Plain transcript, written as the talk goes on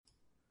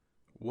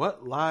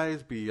What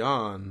lies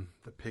beyond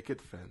the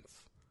picket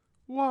fence?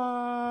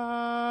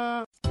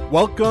 What?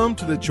 Welcome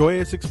to the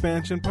Joyous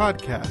Expansion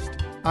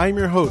Podcast. I'm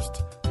your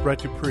host, Brett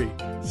Dupree,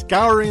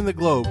 scouring the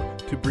globe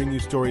to bring you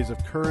stories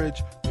of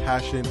courage,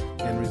 passion,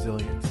 and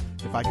resilience.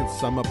 If I could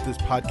sum up this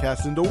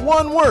podcast into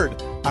one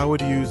word, I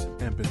would use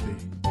empathy.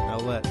 Now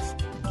let's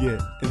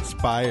get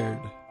inspired.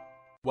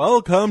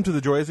 Welcome to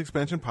the Joyous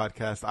Expansion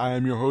Podcast. I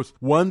am your host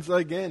once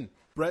again,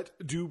 Brett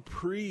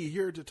Dupree,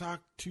 here to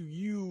talk to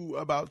you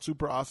about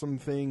super awesome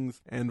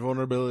things and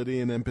vulnerability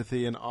and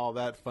empathy and all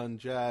that fun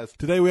jazz.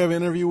 Today we have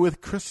an interview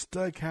with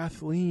Krista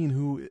Kathleen,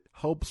 who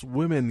helps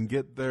women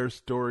get their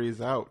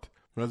stories out.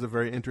 She has a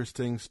very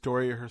interesting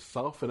story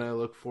herself, and I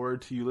look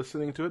forward to you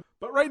listening to it.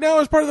 But right now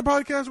is part of the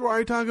podcast where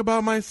I talk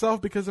about myself,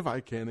 because if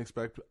I can't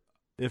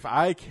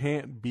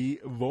be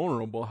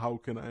vulnerable, how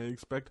can I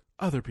expect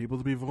other people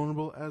to be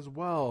vulnerable as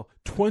well?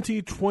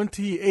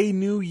 2020, a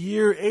new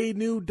year, a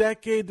new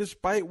decade,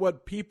 despite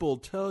what people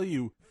tell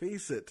you.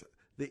 Face it,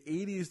 the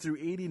 80s through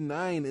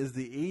 89 is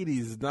the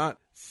 80s, not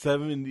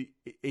 70,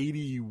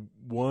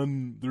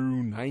 81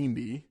 through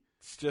 90.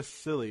 It's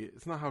just silly.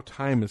 It's not how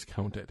time is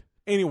counted.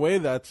 Anyway,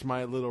 that's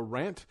my little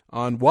rant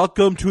on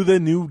welcome to the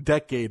new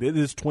decade. It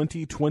is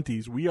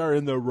 2020s. We are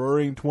in the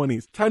roaring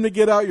 20s. Time to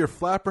get out your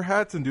flapper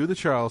hats and do the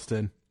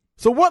Charleston.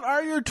 So what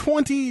are your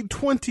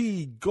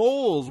 2020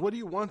 goals? What do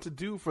you want to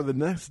do for the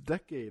next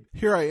decade?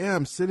 Here I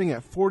am sitting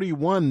at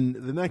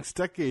 41, the next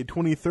decade,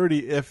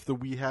 2030, if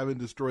we haven't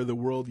destroyed the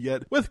world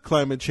yet with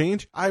climate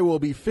change. I will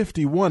be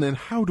 51, and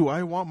how do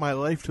I want my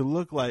life to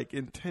look like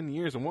in 10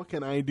 years? And what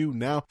can I do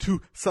now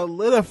to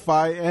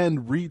solidify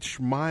and reach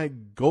my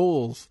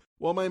goals?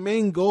 Well, my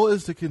main goal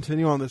is to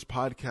continue on this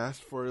podcast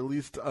for at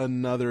least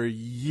another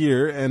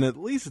year and at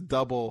least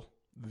double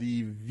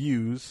the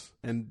views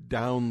and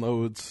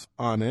downloads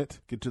on it.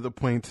 Get to the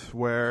point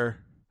where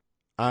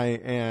I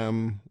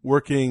am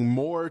working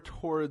more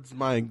towards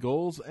my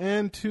goals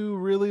and to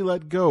really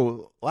let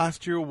go.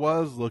 Last year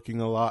was looking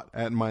a lot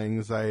at my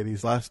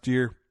anxieties. Last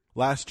year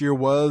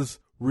was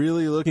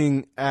really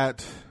looking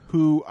at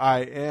who I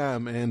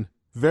am and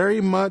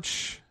very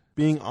much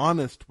being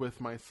honest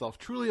with myself,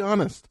 truly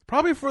honest,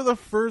 probably for the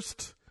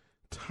first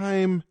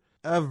time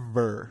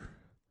ever,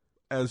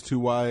 as to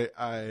why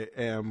I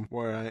am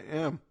where I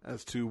am,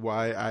 as to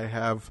why I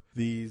have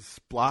these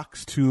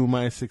blocks to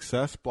my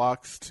success,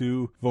 blocks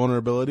to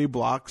vulnerability,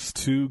 blocks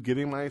to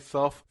getting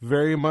myself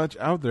very much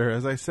out there.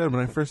 As I said,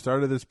 when I first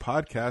started this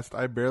podcast,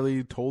 I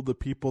barely told the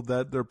people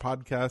that their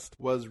podcast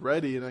was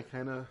ready, and I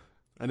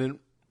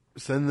didn't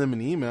send them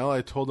an email.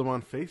 I told them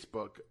on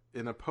Facebook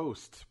in a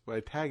post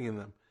by tagging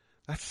them.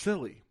 That's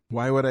silly.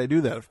 Why would I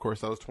do that? Of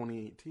course, that was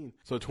 2018.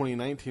 So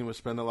 2019 was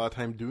spend a lot of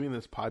time doing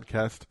this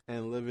podcast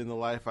and living the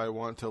life I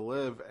want to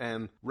live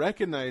and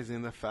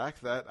recognizing the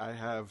fact that I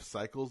have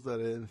cycles that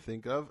I didn't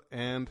think of.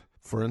 And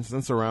for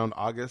instance, around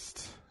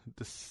August,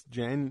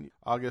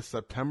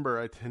 September,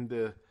 I tend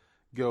to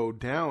go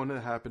down.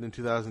 It happened in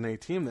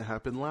 2018. That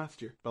happened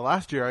last year. But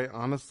last year, I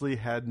honestly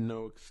had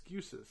no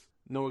excuses.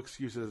 No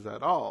excuses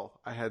at all.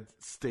 I had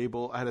a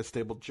stable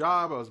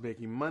job. I was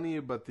making money,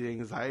 but the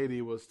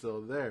anxiety was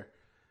still there.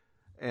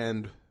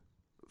 And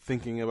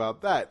thinking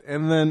about that.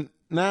 And then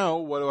now,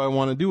 what do I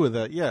want to do with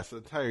that? Yes, an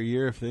entire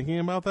year of thinking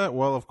about that.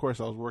 Well, of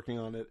course, I was working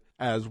on it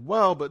as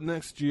well. But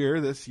this year,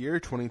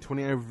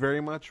 2020, I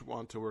very much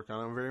want to work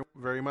on. I very,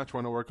 very much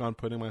want to work on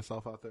putting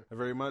myself out there. I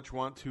very much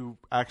want to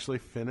actually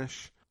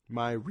finish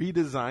my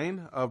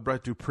redesign of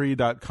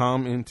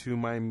brettdupree.com into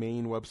my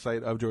main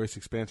website of Joyous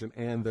Expansion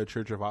and the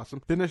Church of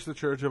Awesome. Finish the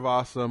Church of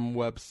Awesome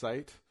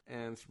website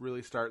and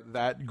really start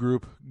that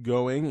group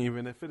going,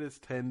 even if it is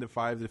 10 to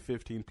 5 to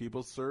 15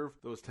 people. Serve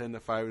those 10 to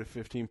 5 to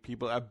 15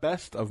 people at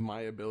best of my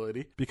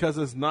ability, because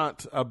it's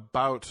not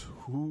about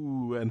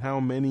who and how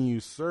many you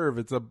serve.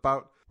 It's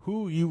about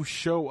who you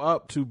show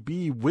up to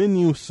be when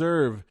you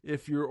serve.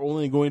 If you're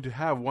only going to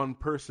have one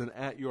person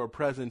at your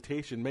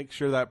presentation, make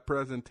sure that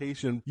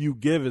presentation you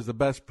give is the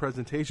best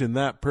presentation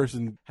that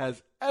person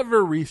has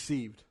ever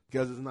received.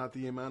 Because it's not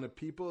the amount of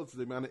people, it's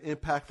the amount of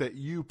impact that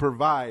you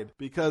provide.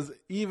 Because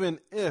even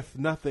if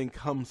nothing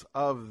comes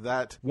of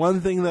that,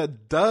 one thing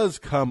that does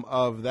come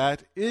of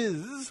that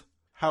is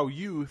how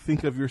you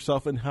think of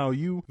yourself and how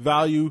you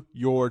value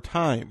your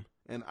time.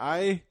 And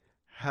I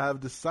have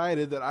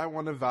decided that I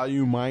want to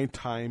value my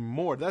time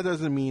more. That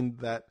doesn't mean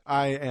that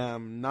I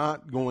am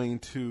not going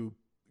to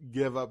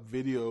give up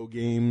video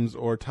games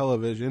or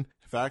television.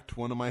 In fact,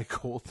 one of my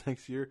goals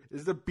next year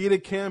is to beat a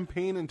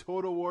campaign in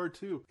Total War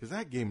 2, because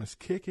that game is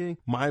kicking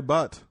my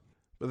butt.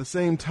 But at the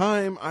same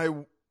time, I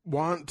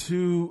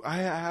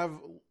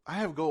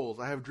have goals,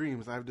 I have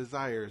dreams, I have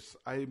desires.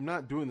 I'm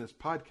not doing this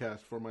podcast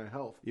for my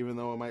health, even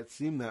though it might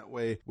seem that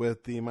way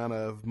with the amount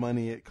of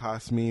money it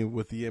costs me,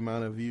 with the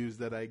amount of views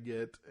that I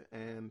get.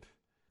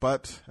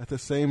 But at the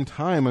same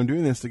time, I'm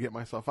doing this to get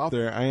myself out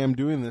there. I am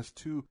doing this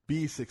to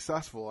be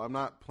successful. I'm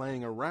not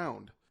playing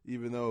around,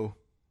 even though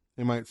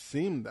it might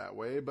seem that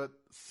way, but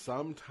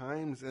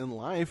sometimes in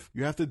life,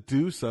 you have to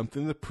do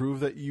something to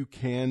prove that you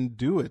can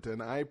do it.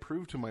 And I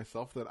proved to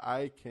myself that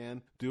I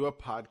can do a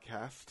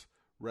podcast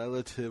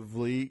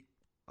relatively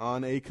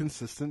on a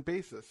consistent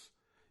basis.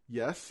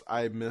 Yes,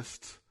 I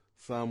missed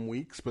some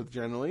weeks, but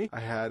generally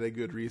I had a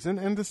good reason.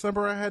 In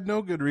December, I had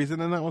no good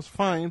reason, and that was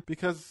fine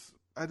because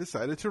I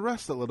decided to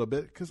rest a little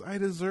bit because I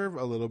deserve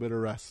a little bit of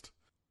rest.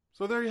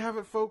 So there you have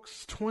it,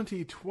 folks,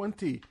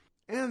 2020.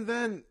 And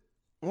then,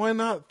 why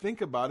not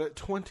think about it,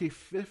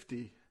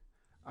 2050.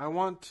 I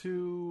want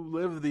to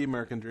live the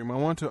American dream. I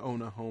want to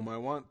own a home. I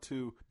want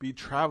to be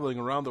traveling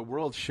around the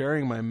world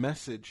sharing my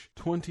message.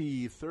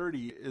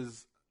 2030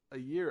 is a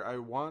year I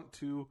want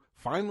to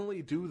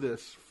finally do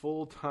this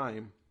full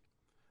time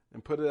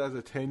and put it as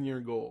a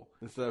 10-year goal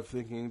instead of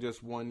thinking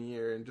just 1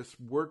 year and just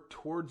work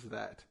towards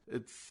that.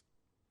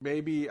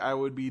 Maybe I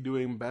would be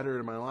doing better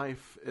in my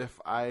life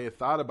if I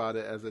thought about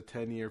it as a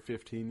 10-year,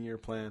 15-year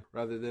plan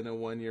rather than a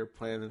 1-year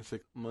plan and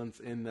 6 months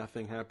in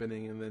nothing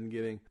happening and then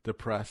getting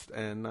depressed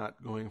and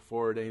not going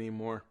forward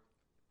anymore.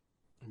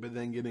 But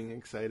then getting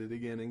excited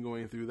again and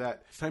going through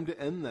that. It's time to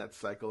end that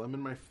cycle. I'm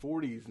in my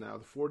 40s now.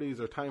 The 40s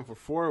are time for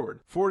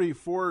forward. 40,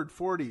 forward,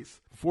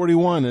 40s.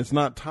 41, it's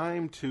not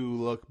time to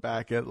look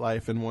back at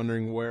life and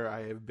wondering where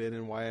I have been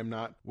and why I'm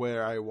not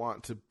where I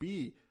want to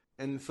be.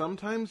 And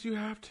sometimes you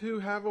have to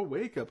have a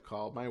wake-up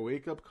call. My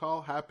wake-up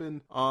call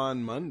happened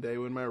on Monday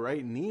when my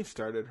right knee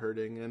started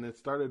hurting,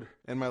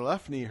 and my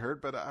left knee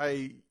hurt, but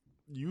I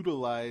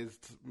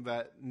utilized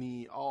that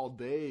knee all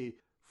day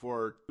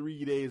for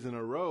 3 days in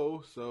a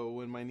row. So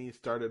when my knee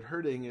started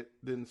hurting, it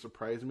didn't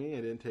surprise me.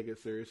 I didn't take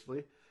it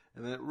seriously.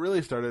 And then it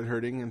really started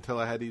hurting until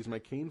I had to use my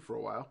cane for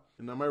a while.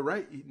 And now my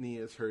right knee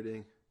is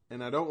hurting.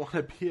 And I don't want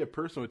to be a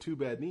person with 2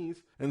 bad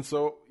knees. And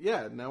so,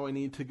 now I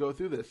need to go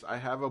through this. I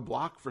have a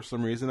block for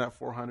some reason at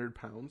 400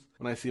 pounds.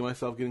 When I see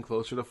myself getting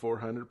closer to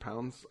 400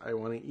 pounds, I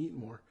want to eat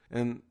more.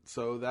 And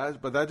so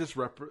that just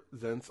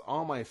represents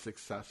all my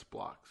success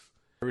blocks.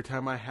 Every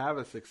time I have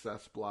a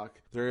success block,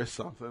 there is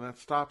something that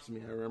stops me.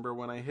 I remember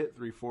when I hit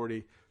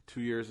 340 2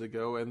 years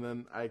ago, and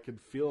then I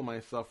could feel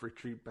myself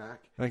retreat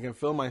back. And I can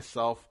feel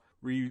myself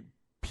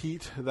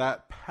repeat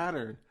that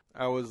pattern.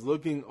 I was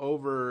looking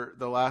over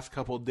the last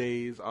couple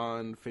days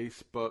on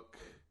Facebook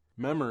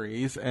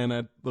memories, and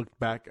I looked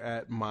back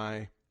at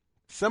my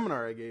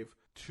seminar I gave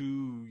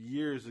 2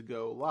 years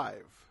ago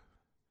live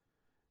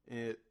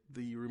at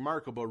the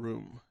Remarkable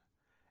Room.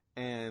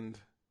 And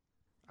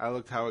I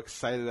looked how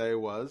excited I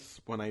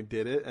was when I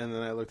did it, and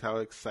then I looked how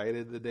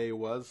excited the day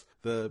was,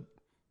 the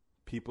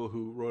people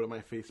who wrote on my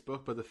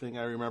Facebook. But the thing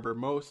I remember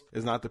most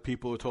is not the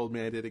people who told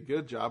me I did a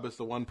good job. It's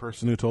the one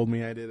person who told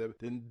me I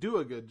didn't do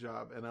a good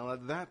job, and I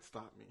let that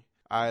stop me.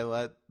 I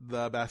let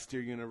the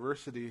Bastyr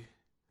University,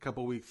 a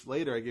couple weeks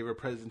later, I gave a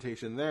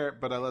presentation there,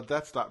 but I let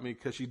that stop me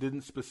because she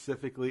didn't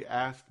specifically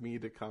ask me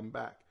to come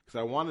back, because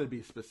I wanted to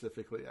be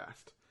specifically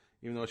asked,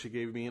 even though she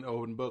gave me an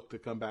open book to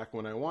come back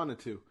when I wanted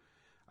to.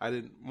 I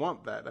didn't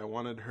want that. I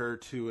wanted her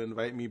to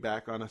invite me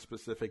back on a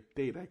specific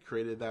date. I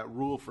created that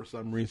rule for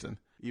some reason,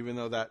 even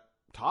though that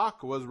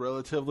talk was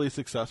relatively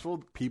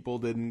successful. People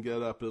didn't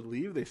get up and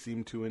leave. They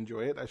seemed to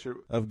enjoy it. I should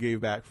have gave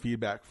back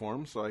feedback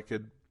forms so I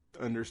could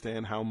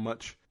understand how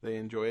much they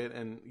enjoy it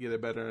and get a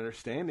better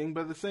understanding.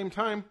 But at the same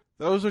time,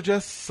 those are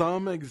just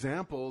some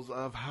examples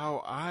of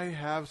how I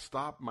have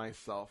stopped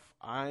myself.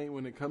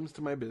 When it comes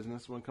to my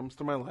business, when it comes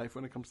to my life,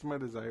 when it comes to my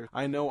desires,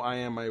 I know I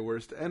am my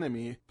worst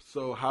enemy.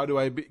 So how do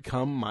I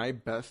become my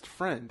best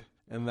friend?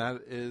 And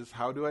that is,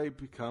 how do I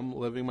become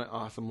living my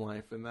awesome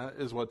life? And that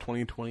is what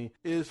 2020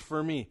 is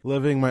for me.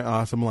 Living my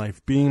awesome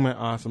life, being my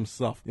awesome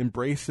self,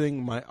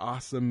 embracing my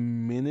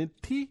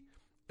awesomenity,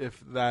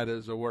 if that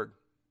is a word.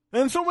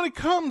 And so when it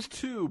comes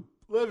to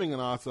living an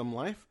awesome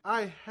life,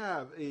 I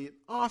have an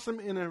awesome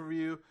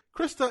interview.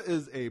 Krista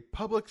is a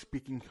public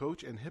speaking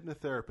coach and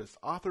hypnotherapist,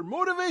 author,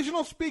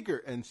 motivational speaker,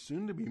 and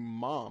soon-to-be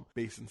mom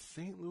based in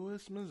St.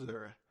 Louis,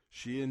 Missouri.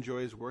 She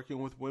enjoys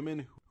working with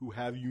women who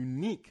have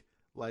unique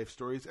life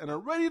stories and are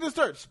ready to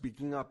start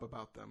speaking up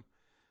about them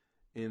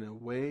in a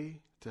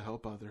way to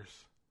help others.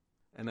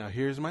 And now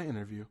here's my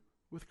interview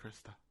with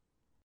Krista.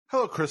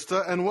 Hello,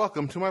 Krista, and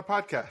welcome to my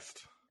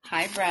podcast.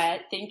 Hi,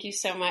 Brett. Thank you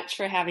so much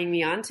for having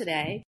me on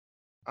today.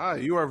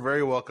 You are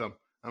very welcome.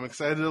 I'm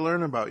excited to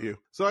learn about you.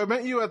 So I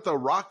met you at the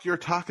Rock Your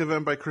Talk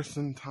event by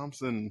Kristen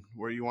Thompson,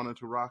 where you wanted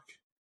to rock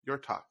your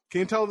talk. Can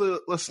you tell the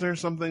listener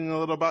something a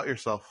little about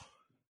yourself?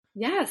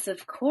 Yes,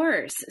 of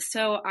course.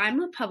 So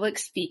I'm a public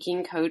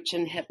speaking coach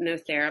and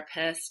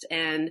hypnotherapist,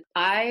 and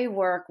I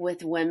work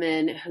with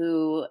women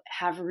who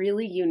have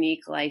really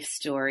unique life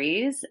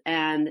stories,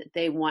 and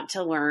they want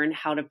to learn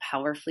how to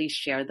powerfully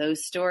share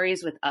those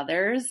stories with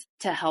others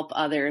to help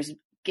others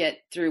get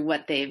through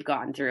what they've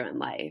gone through in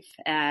life.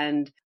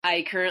 And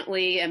I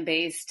currently am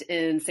based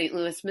in St.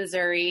 Louis,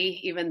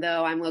 Missouri, even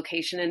though I'm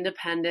location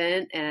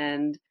independent,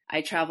 and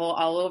I travel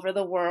all over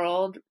the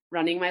world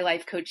running my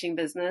life coaching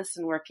business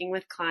and working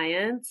with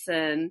clients.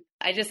 And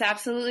I just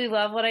absolutely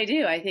love what I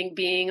do. I think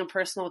being a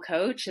personal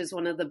coach is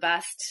one of the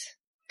best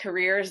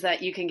careers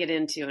that you can get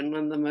into and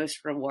one of the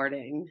most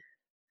rewarding.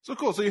 So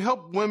cool. So you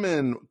help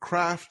women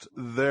craft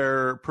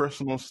their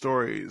personal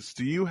stories.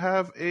 Do you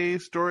have a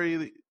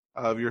story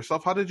of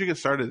yourself? How did you get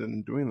started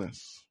in doing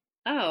this?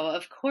 Oh,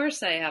 of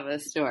course I have a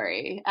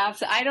story.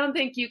 I don't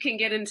think you can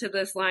get into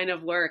this line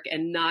of work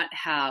and not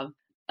have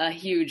a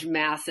huge,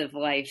 massive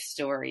life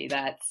story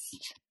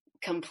that's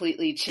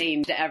completely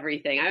changed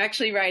everything. I'm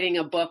actually writing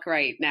a book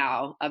right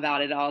now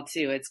about it all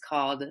too. It's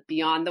called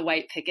Beyond the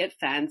White Picket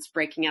Fence,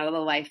 Breaking Out of the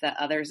Life That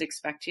Others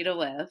Expect You to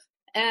Live.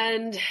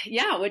 And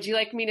yeah, would you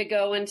like me to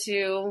go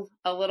into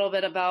a little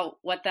bit about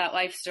what that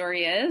life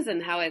story is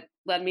and how it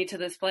led me to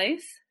this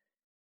place?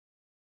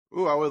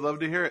 Ooh, I would love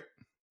to hear it.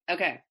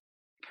 Okay.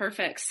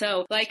 Perfect.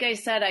 So, like I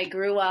said, I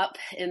grew up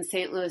in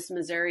St. Louis,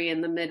 Missouri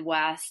in the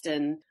Midwest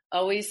and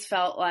always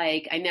felt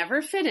like I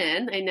never fit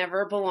in. I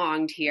never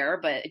belonged here,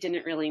 but I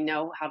didn't really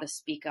know how to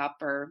speak up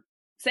or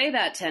say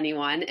that to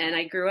anyone. And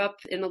I grew up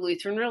in the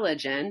Lutheran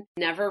religion,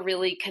 never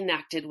really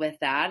connected with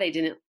that. I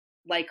didn't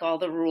like all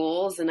the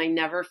rules and I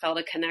never felt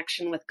a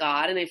connection with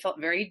God. And I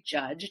felt very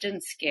judged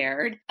and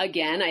scared.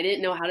 Again, I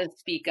didn't know how to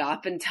speak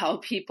up and tell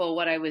people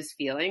what I was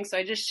feeling. So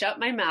I just shut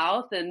my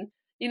mouth and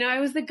I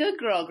was the good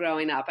girl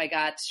growing up. I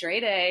got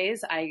straight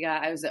A's.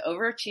 I was an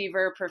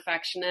overachiever,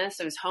 perfectionist.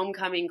 I was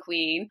homecoming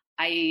queen.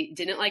 I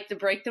didn't like to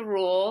break the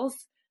rules.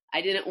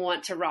 I didn't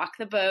want to rock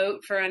the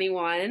boat for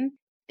anyone.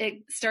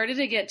 It started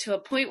to get to a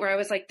point where I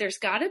was like, there's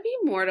got to be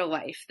more to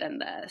life than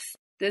this.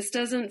 This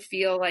doesn't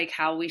feel like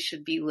how we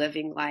should be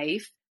living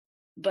life.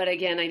 But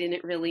again, I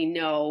didn't really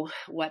know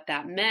what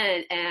that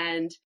meant.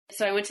 And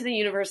so I went to the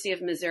University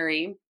of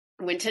Missouri.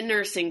 Went to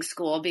nursing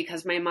school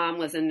because my mom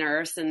was a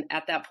nurse. And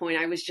at that point,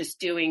 I was just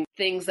doing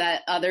things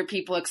that other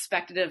people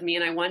expected of me.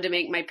 And I wanted to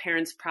make my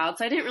parents proud.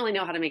 So I didn't really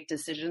know how to make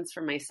decisions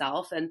for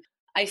myself. And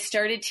I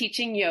started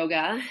teaching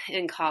yoga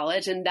in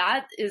college. And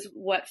that is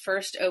what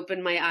first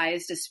opened my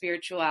eyes to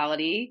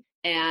spirituality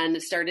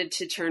and started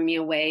to turn me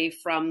away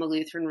from the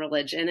Lutheran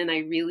religion. And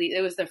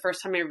it was the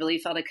first time I really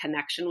felt a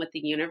connection with the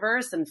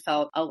universe and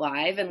felt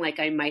alive and like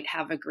I might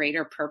have a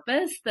greater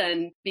purpose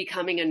than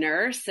becoming a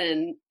nurse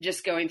and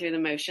just going through the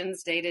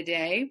motions day to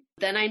day.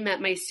 Then I met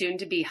my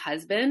soon-to-be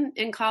husband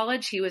in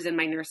college. He was in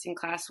my nursing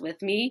class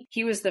with me.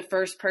 He was the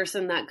first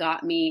person that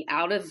got me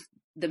out of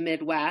the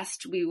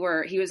Midwest.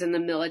 He was in the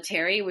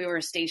military. We were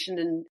stationed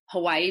in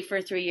Hawaii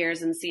for 3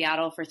 years, in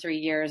Seattle for 3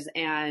 years,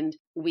 and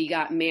we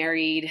got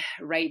married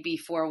right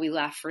before we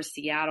left for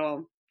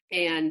Seattle.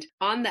 And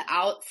on the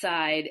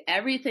outside,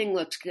 everything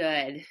looked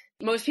good.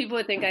 Most people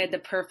would think I had the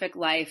perfect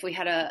life. We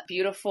had a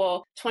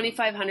beautiful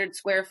 2,500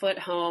 square foot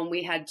home.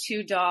 We had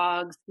 2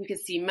 dogs. You could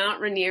see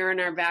Mount Rainier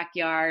in our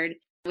backyard.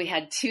 We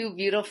had 2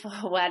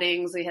 beautiful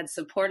weddings. We had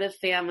supportive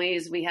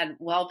families. We had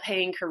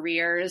well-paying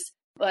careers.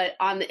 But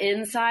on the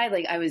inside,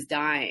 like I was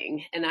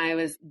dying and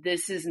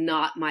this is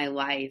not my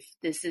life.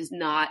 This is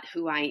not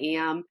who I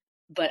am.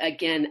 But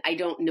again, I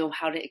don't know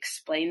how to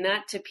explain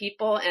that to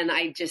people. And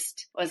I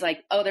just was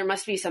like, oh, there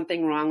must be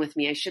something wrong with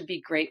me. I should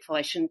be grateful.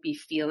 I shouldn't be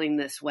feeling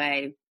this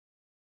way.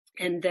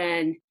 And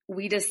then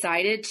we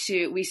started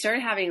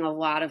having a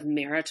lot of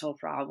marital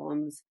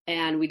problems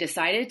and we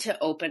decided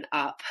to open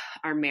up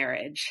our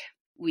marriage.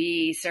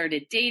 We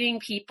started dating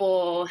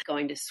people,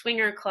 going to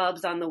swinger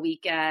clubs on the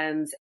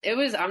weekends. I'm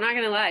not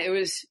going to lie, it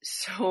was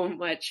so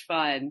much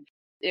fun.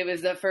 It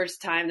was the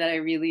first time that I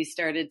really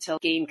started to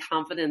gain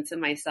confidence in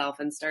myself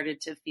and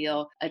started to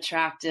feel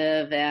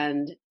attractive.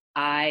 And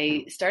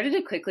I started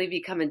to quickly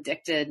become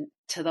addicted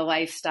to the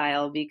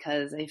lifestyle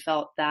because I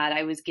felt that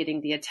I was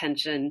getting the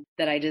attention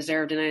that I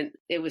deserved. And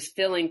it was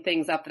filling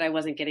things up that I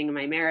wasn't getting in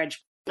my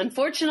marriage.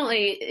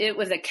 Unfortunately, it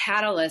was a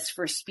catalyst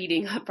for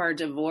speeding up our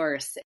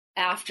divorce.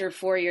 After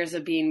 4 years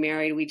of being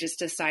married, we just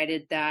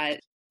decided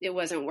that it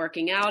wasn't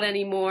working out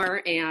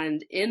anymore.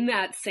 And in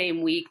that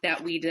same week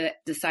that we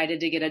decided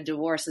to get a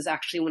divorce is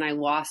actually when I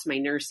lost my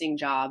nursing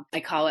job.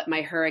 I call it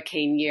my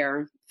hurricane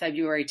year,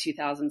 February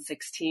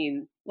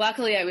 2016.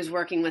 Luckily, I was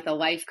working with a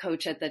life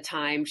coach at the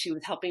time. She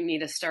was helping me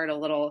to start a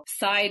little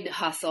side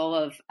hustle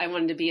of I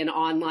wanted to be an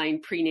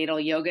online prenatal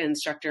yoga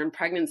instructor and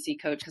pregnancy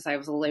coach because I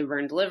was a labor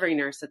and delivery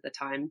nurse at the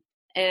time.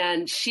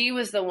 And she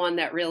was the one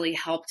that really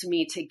helped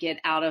me to get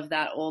out of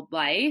that old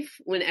life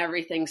when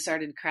everything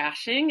started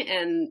crashing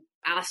and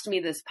asked me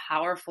this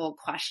powerful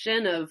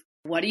question of,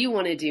 what do you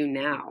want to do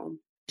now?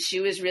 She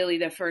was really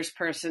the first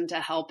person to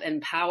help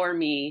empower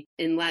me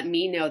and let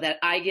me know that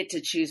I get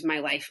to choose my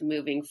life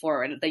moving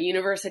forward. The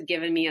universe had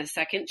given me a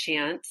second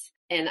chance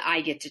and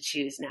I get to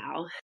choose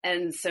now.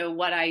 And so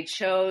what I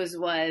chose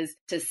was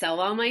to sell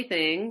all my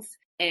things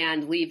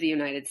and leave the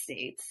United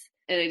States.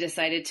 And I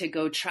decided to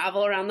go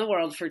travel around the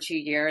world for 2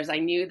 years. I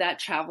knew that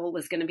travel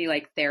was going to be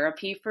like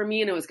therapy for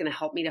me and it was going to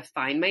help me to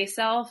find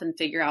myself and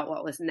figure out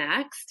what was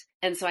next.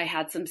 And so I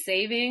had some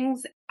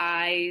savings.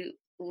 I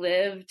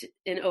lived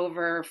in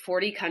over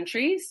 40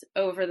 countries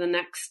over the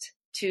next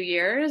 2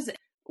 years.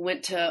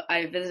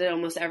 I visited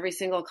almost every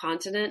single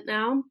continent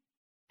now.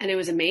 And it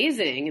was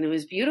amazing and it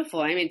was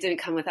beautiful. I mean, it didn't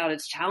come without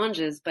its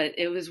challenges, but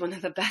it was one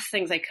of the best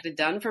things I could have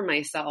done for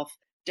myself.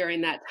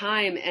 during that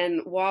time.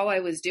 And while I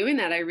was doing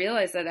that, I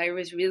realized that I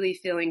was really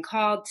feeling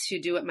called to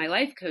do what my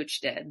life coach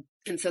did.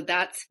 And so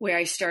that's where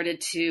I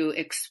started to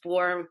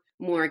explore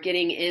more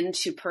getting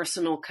into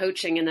personal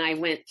coaching. And I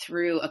went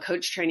through a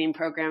coach training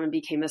program and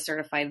became a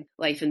certified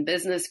life and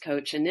business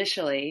coach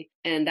initially.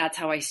 And that's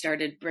how I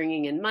started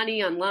bringing in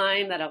money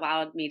online that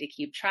allowed me to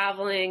keep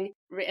traveling.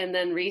 And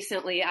then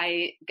recently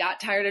I got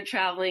tired of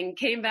traveling,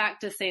 came back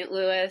to St.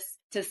 Louis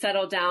to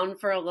settle down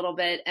for a little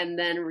bit, and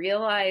then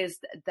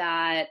realized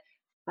that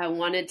I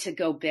wanted to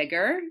go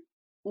bigger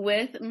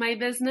with my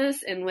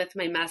business and with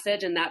my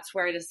message. And that's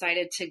where I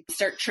decided to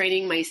start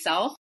training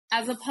myself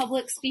as a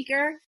public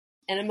speaker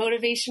and a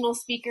motivational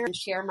speaker and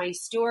share my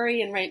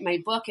story and write my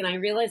book. And I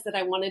realized that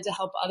I wanted to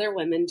help other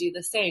women do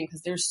the same,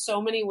 because there's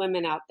so many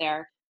women out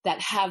there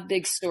that have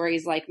big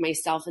stories like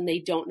myself and they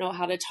don't know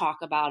how to talk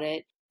about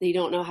it. They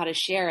don't know how to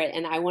share it.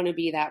 And I want to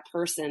be that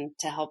person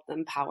to help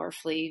them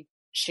powerfully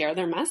share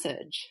their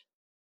message.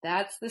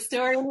 That's the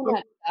story in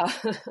a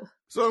nutshell.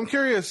 So I'm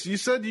curious, you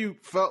said you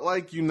felt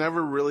like you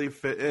never really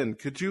fit in.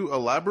 Could you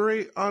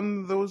elaborate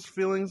on those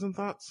feelings and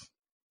thoughts?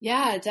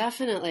 Yeah,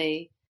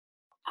 definitely.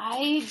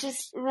 I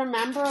just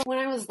remember when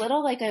I was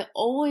little, like I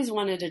always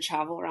wanted to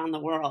travel around the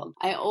world.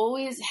 I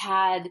always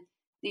had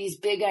these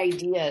big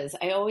ideas.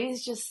 I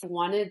always just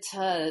wanted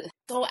to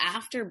go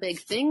after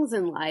big things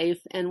in life.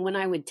 And when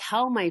I would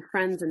tell my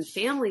friends and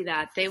family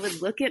that, they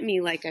would look at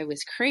me like I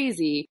was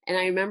crazy. And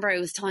I remember I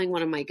was telling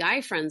one of my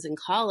guy friends in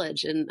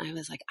college, and I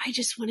was like, I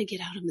just want to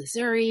get out of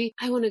Missouri.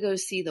 I want to go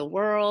see the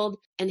world.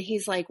 And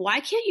he's like, why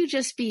can't you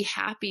just be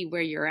happy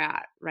where you're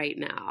at right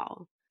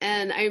now?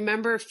 And I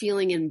remember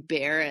feeling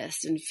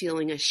embarrassed and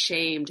feeling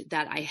ashamed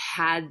that I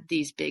had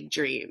these big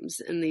dreams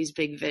and these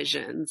big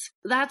visions.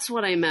 That's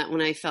what I meant when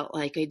I felt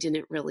like I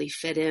didn't really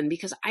fit in,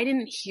 because I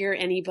didn't hear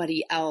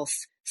anybody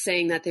else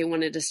saying that they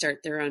wanted to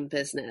start their own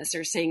business,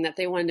 or saying that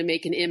they wanted to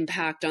make an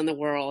impact on the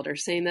world, or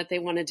saying that they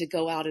wanted to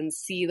go out and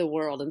see the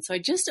world. And so I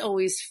just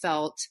always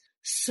felt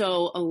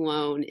so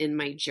alone in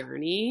my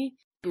journey.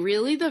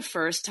 Really, the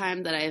first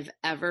time that I've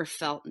ever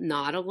felt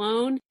not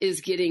alone is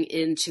getting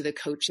into the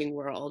coaching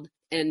world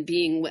and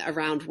being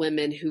around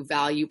women who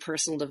value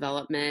personal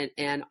development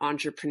and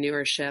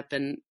entrepreneurship.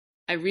 And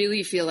I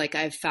really feel like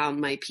I've found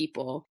my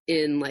people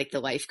in like the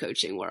life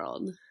coaching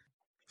world.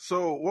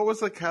 So what was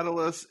the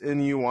catalyst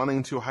in you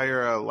wanting to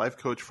hire a life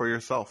coach for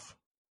yourself?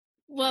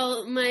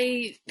 Well,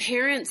 my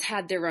parents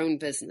had their own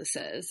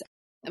businesses.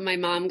 My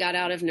mom got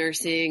out of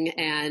nursing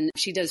and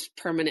she does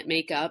permanent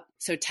makeup,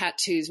 so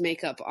tattoos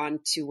makeup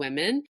onto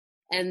women.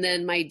 And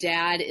then my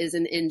dad is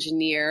an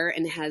engineer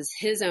and has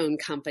his own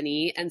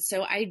company. And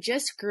so I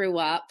just grew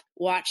up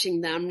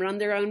watching them run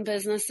their own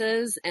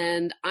businesses.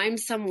 And I'm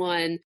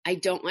someone, I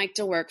don't like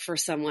to work for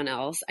someone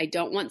else. I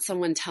don't want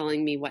someone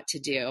telling me what to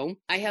do.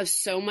 I have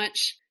so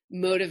much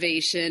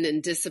motivation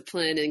and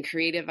discipline and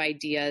creative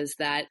ideas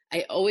that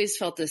I always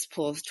felt this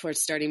pull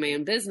towards starting my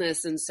own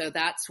business. And so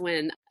that's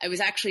when I was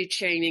actually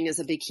training as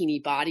a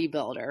bikini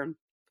bodybuilder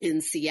in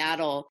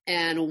Seattle.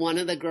 And one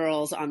of the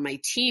girls on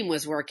my team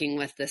was working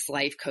with this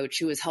life coach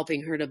who was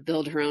helping her to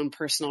build her own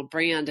personal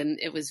brand. And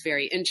it was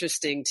very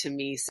interesting to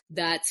me. So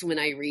that's when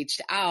I reached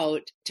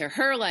out to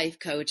her life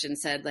coach and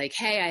said like,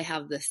 hey, I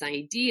have this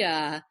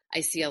idea.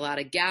 I see a lot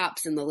of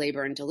gaps in the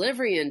labor and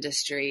delivery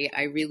industry.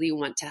 I really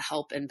want to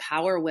help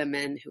empower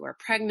women who are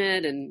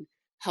pregnant and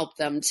help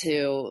them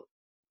to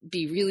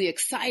be really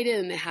excited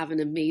and have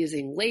an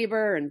amazing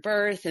labor and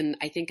birth. And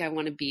I think I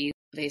want to be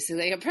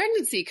basically a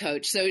pregnancy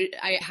coach. So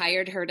I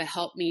hired her to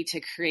help me to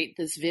create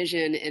this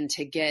vision and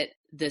to get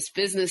this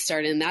business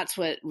started. And that's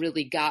what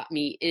really got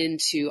me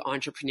into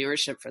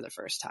entrepreneurship for the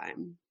first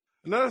time.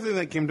 Another thing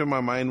that came to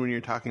my mind when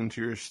you're talking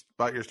to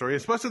about your story,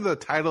 especially the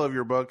title of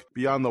your book,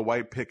 Beyond the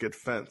White Picket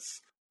Fence.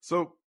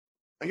 So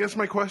I guess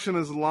my question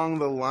is along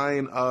the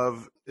line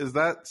of, is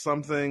that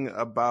something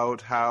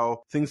about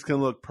how things can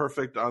look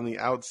perfect on the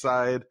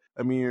outside?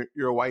 I mean,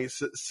 you're a white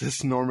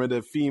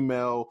cis-normative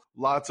female,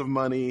 lots of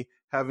money,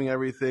 having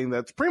everything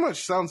that's pretty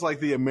much sounds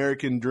like the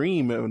American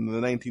dream in the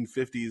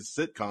 1950s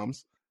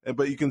sitcoms,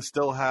 but you can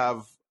still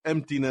have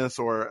emptiness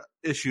or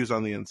issues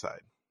on the inside.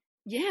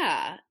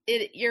 Yeah,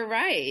 you're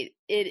right.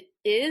 It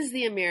is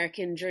the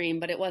American dream,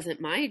 but it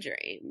wasn't my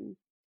dream.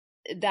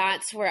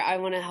 That's where I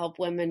want to help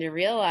women to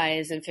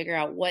realize and figure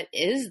out what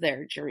is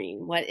their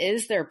dream, what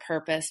is their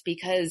purpose.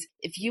 Because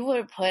if you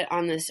were put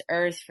on this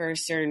earth for a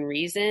certain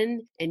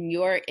reason and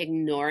you're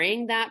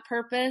ignoring that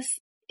purpose,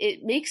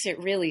 it makes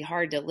it really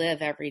hard to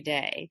live every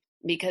day,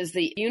 because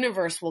the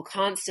universe will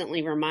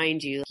constantly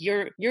remind you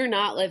you're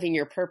not living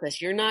your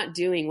purpose. You're not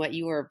doing what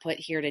you were put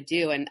here to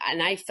do. And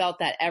I felt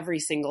that every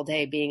single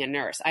day being a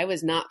nurse. I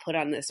was not put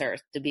on this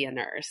earth to be a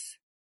nurse.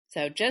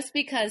 So just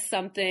because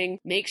something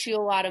makes you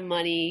a lot of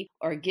money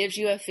or gives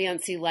you a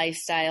fancy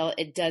lifestyle,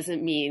 it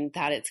doesn't mean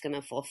that it's going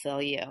to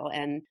fulfill you.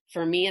 And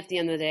for me, at the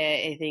end of the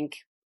day, I think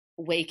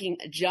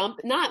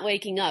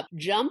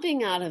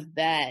jumping out of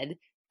bed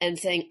and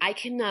saying, I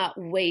cannot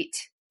wait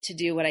to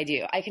do what I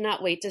do. I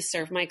cannot wait to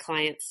serve my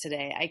clients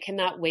today. I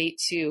cannot wait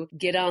to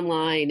get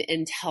online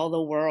and tell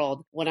the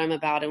world what I'm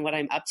about and what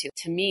I'm up to.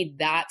 To me,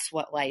 that's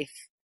what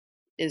life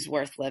is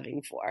worth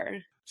living for.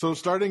 So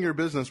starting your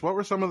business, what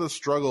were some of the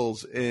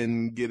struggles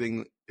in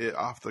getting it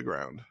off the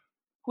ground?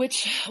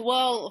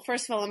 Well,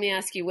 first of all, let me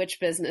ask you, which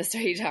business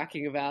are you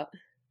talking about?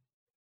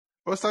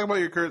 Let's talk about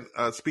your current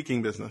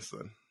speaking business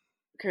then.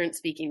 Current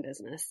speaking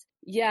business.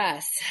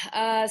 Yes.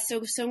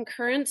 So some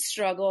current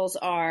struggles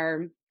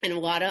are, and a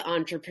lot of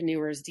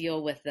entrepreneurs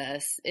deal with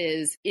this,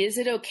 is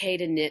it okay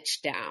to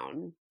niche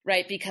down,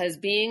 right? Because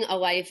being a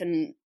life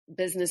and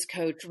business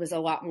coach was a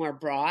lot more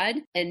broad,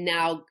 and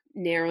now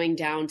narrowing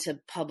down to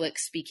public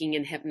speaking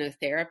and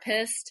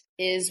hypnotherapist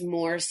is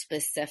more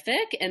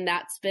specific. And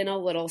that's been a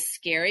little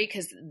scary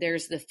because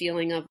there's the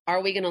feeling of,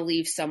 are we going to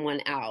leave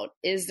someone out?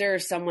 Is there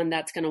someone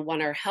that's going to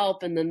want our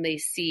help? And then they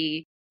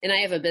see, and I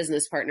have a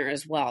business partner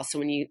as well. So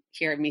when you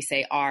hear me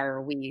say are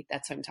or we,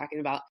 that's what I'm talking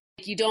about.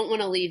 You don't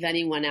want to leave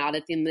anyone out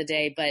at the end of the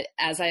day. But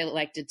as I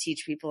like to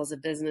teach people as a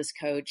business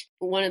coach,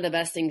 one of the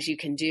best things you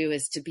can do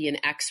is to be an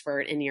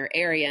expert in your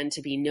area and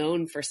to be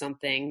known for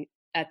something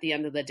at the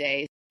end of the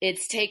day.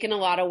 It's taken a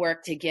lot of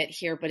work to get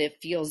here, but it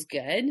feels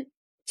good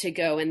to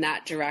go in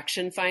that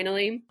direction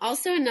finally.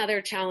 Also,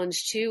 another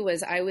challenge too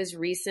was I was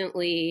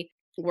recently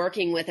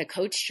working with a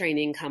coach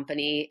training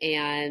company,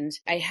 and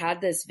I had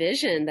this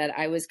vision that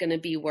I was going to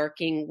be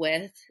working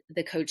with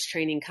the coach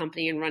training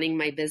company and running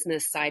my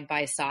business side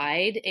by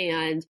side,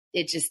 and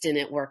it just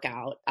didn't work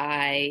out.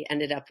 I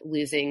ended up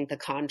losing the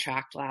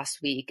contract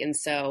last week, and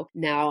so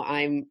now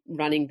I'm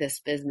running this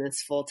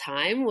business full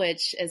time,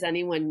 which, as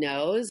anyone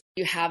knows,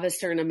 you have a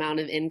certain amount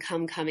of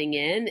income coming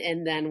in,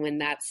 and then when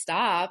that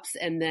stops,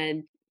 and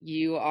then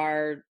you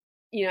are,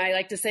 I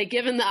like to say,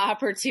 given the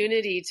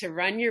opportunity to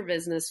run your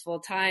business full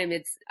time,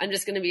 I'm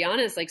just going to be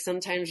honest, like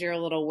sometimes you're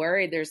a little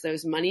worried. There's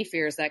those money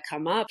fears that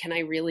come up. Can I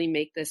really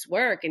make this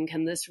work? And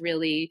can this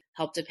really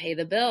help to pay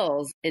the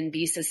bills and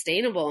be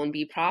sustainable and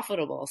be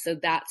profitable? So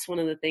that's one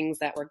of the things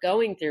that we're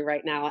going through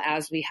right now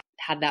as we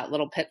had that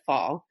little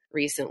pitfall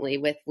recently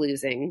with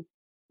losing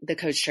the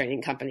coach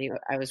training company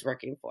I was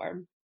working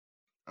for.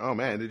 Oh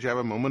man, did you have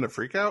a moment of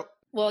freak out?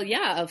 Well,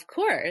 yeah, of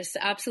course.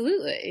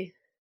 Absolutely.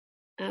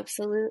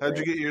 Absolutely. How'd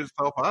you get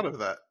yourself out of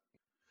that?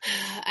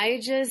 I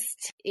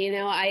just,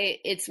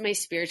 it's my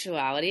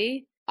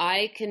spirituality.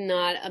 I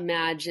cannot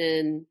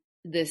imagine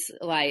this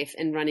life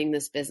and running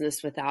this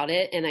business without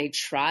it. And I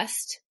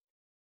trust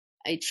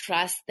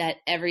that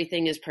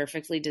everything is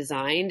perfectly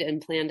designed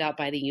and planned out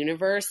by the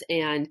universe.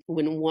 And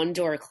when one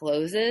door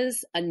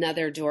closes,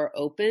 another door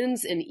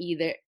opens, and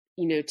either,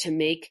 to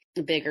make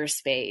a bigger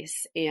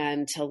space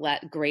and to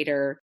let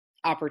greater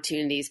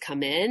opportunities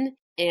come in.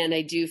 And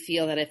I do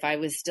feel that if I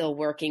was still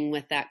working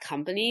with that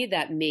company,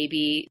 that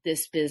maybe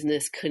this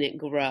business couldn't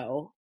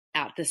grow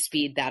at the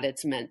speed that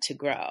it's meant to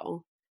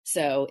grow.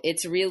 So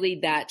it's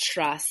really that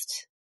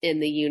trust in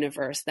the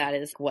universe that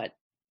is what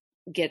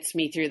gets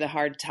me through the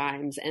hard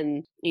times.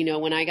 And,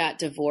 when I got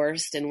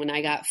divorced and when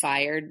I got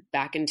fired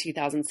back in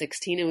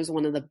 2016, it was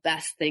one of the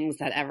best things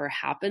that ever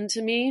happened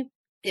to me.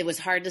 It was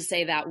hard to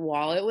say that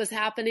while it was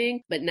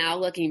happening, but now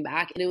looking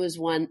back, it was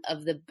one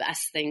of the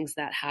best things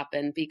that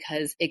happened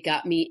because it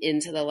got me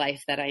into the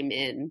life that I'm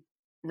in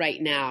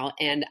right now.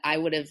 And I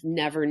would have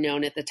never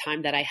known at the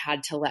time that I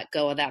had to let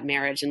go of that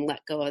marriage and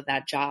let go of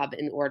that job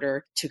in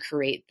order to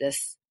create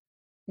this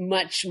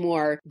much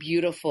more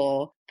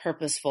beautiful,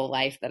 purposeful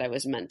life that I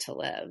was meant to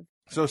live.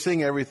 So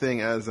seeing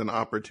everything as an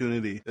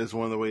opportunity is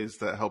one of the ways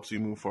that helps you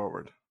move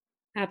forward.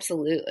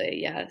 Absolutely.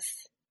 Yes.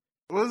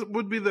 What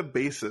would be the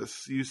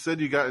basis? You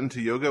said you got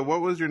into yoga. What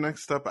was your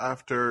next step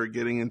after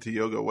getting into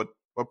yoga? What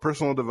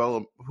personal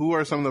development? Who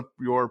are some of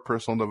your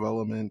personal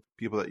development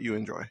people that you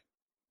enjoy?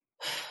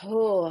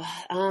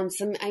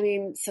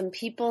 Some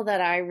people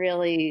that I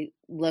really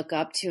look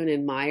up to and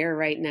admire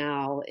right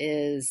now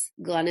is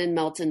Glennon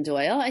Melton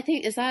Doyle. I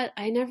feel like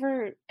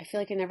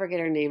I never get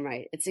her name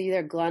right. It's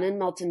either Glennon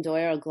Melton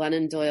Doyle or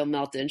Glennon Doyle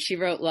Melton. She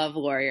wrote Love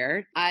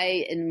Warrior.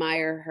 I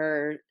admire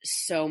her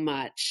so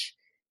much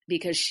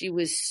because she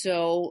was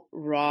so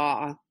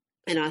raw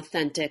and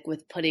authentic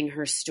with putting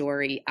her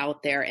story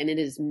out there, and it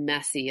is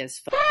messy as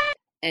fuck.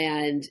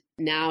 And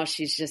now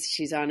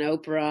she's on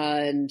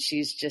Oprah and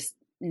she's just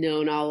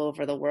known all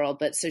over the world.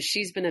 But so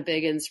she's been a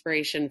big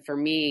inspiration for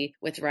me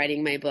with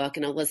writing my book.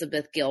 And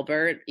Elizabeth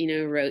Gilbert,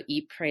 wrote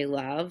Eat, Pray,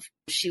 Love.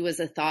 She was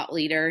a thought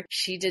leader.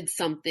 She did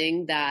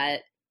something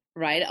that,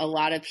 right,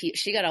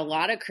 she got a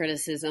lot of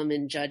criticism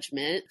and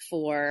judgment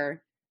for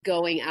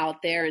going out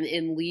there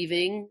and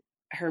leaving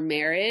her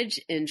marriage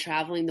and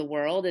traveling the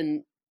world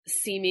and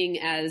seeming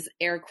as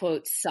air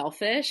quotes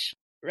selfish,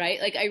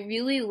 right? Like I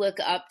really look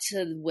up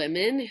to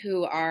women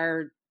who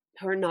are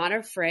not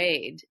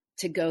afraid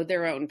to go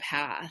their own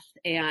path.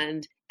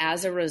 And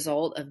as a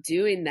result of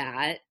doing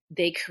that,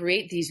 they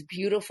create these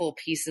beautiful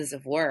pieces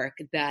of work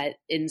that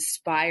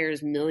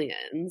inspires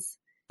millions.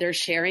 They're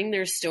sharing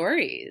their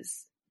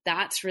stories.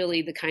 That's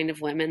really the kind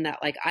of women that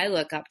I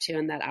look up to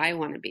and that I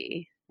want to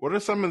be. What are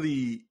some of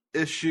the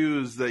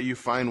issues that you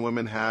find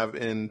women have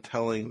in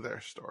telling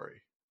their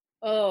story?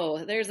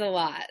 Oh, there's a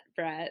lot,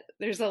 Brett.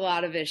 There's a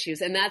lot of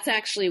issues. And that's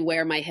actually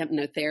where my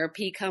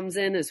hypnotherapy comes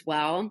in as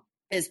well,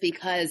 is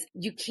because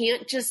you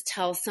can't just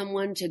tell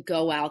someone to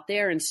go out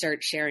there and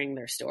start sharing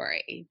their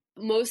story.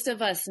 Most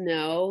of us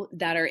know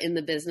that are in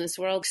the business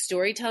world,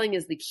 storytelling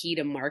is the key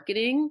to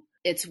marketing.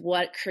 It's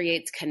what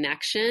creates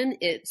connection.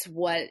 It's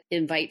what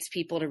invites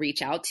people to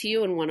reach out to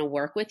you and want to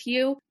work with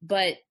you.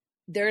 But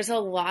there's a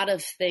lot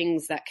of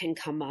things that can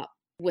come up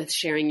with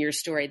sharing your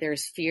story.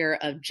 There's fear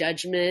of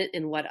judgment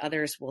and what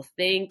others will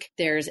think.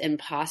 There's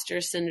imposter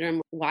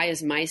syndrome. Why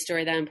is my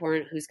story that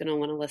important? Who's going to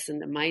want to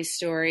listen to my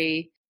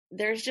story?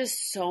 There's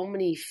just so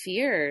many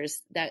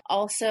fears that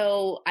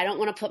also, I don't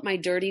want to put my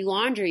dirty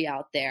laundry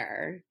out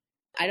there.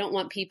 I don't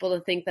want people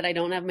to think that I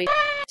don't have my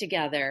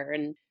together.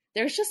 And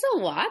there's just a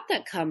lot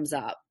that comes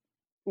up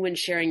when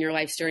sharing your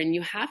life story. And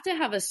you have to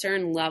have a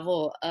certain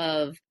level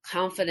of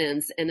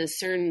confidence and a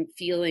certain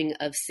feeling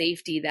of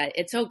safety that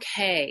it's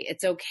okay.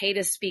 It's okay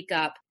to speak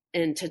up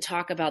and to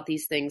talk about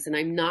these things. And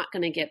I'm not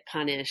going to get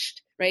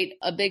punished, right?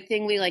 A big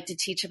thing we like to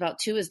teach about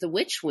too is the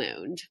witch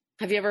wound.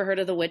 Have you ever heard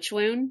of the witch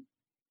wound?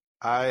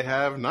 I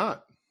have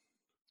not.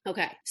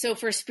 Okay. So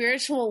for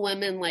spiritual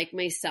women like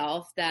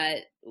myself, that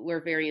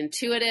we're very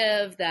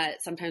intuitive,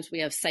 that sometimes we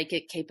have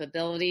psychic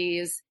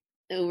capabilities,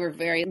 we're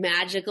very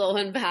magical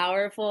and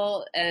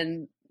powerful,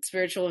 and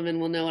spiritual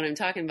women will know what I'm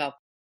talking about.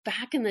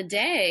 Back in the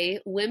day,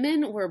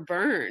 women were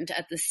burned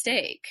at the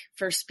stake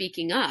for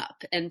speaking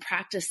up and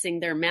practicing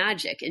their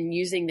magic and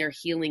using their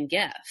healing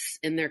gifts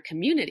in their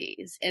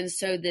communities. And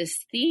so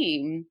this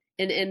theme,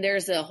 and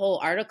there's a whole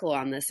article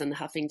on this on the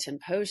Huffington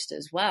Post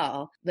as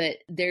well, but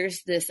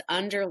there's this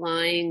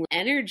underlying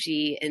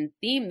energy and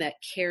theme that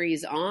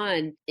carries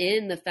on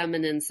in the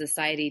feminine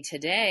society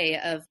today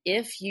of,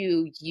 if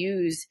you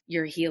use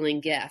your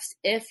healing gifts,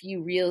 if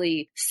you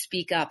really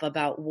speak up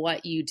about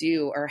what you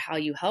do or how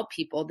you help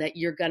people, that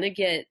you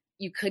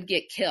could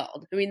get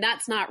killed. I mean,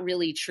 that's not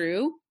really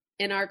true.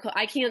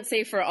 I can't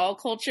say for all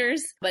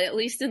cultures, but at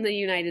least in the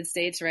United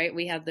States, right,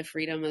 we have the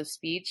freedom of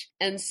speech.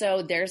 And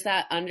so there's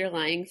that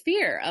underlying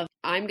fear of,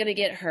 I'm going to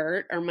get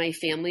hurt or my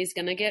family's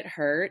going to get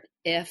hurt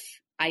if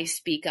I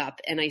speak up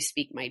and I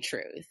speak my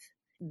truth.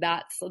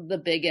 That's the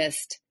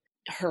biggest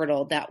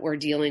hurdle that we're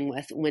dealing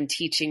with when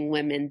teaching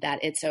women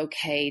that it's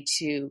okay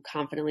to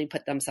confidently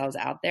put themselves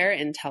out there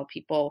and tell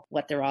people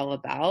what they're all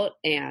about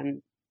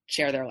and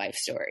share their life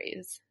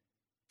stories.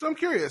 So I'm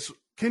curious,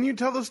 can you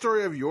tell the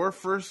story of your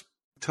first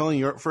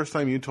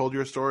time you told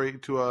your story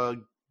to a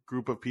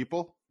group of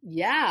people?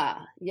 Yeah.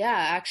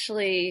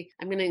 Actually,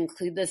 I'm going to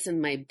include this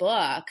in my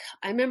book.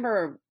 I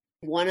remember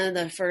one of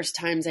the first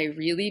times I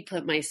really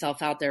put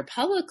myself out there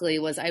publicly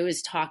was I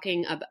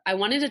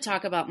wanted to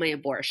talk about my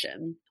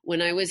abortion.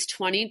 When I was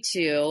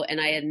 22 and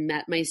I had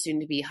met my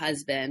soon-to-be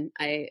husband,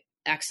 I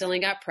accidentally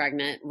got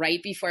pregnant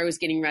right before I was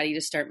getting ready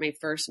to start my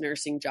first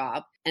nursing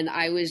job. And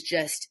I was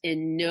just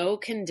in no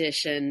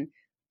condition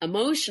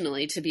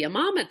emotionally to be a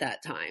mom at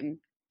that time.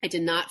 I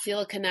did not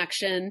feel a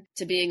connection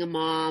to being a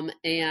mom,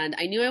 and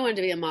I knew I wanted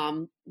to be a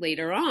mom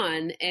later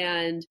on.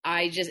 And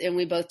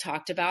we both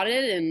talked about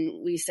it,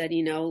 and we said,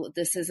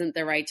 this isn't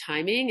the right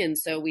timing. And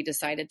so we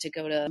decided to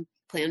go to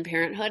Planned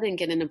Parenthood and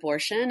get an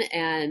abortion.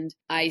 And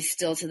I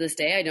still, to this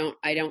day,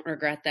 I don't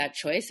regret that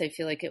choice. I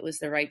feel like it was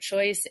the right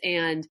choice.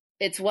 And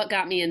it's what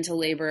got me into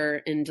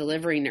labor and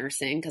delivery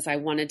nursing, because I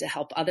wanted to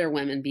help other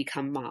women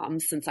become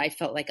moms, since I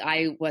felt like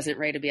I wasn't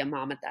ready to be a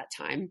mom at that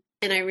time.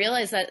 And I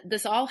realized that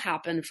this all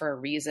happened for a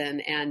reason,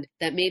 and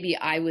that maybe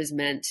I was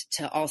meant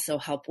to also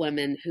help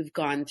women who've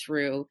gone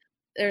through.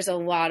 There's a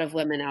lot of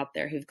women out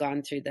there who've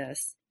gone through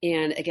this.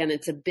 And again,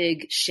 it's a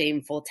big,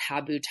 shameful,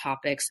 taboo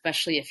topic,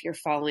 especially if you're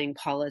following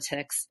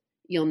politics.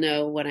 You'll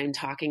know what I'm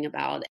talking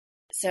about.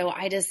 So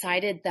I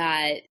decided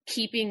that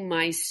keeping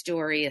my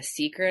story a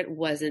secret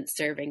wasn't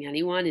serving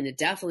anyone, and it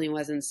definitely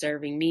wasn't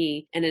serving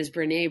me. And as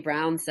Brene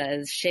Brown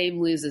says,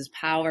 shame loses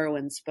power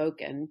when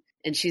spoken.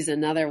 And she's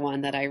another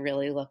one that I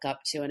really look up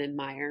to and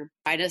admire.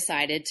 I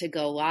decided to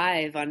go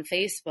live on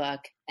Facebook,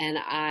 and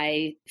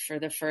I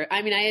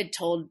had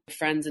told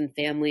friends and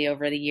family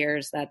over the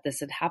years that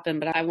this had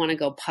happened, but I want to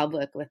go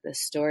public with this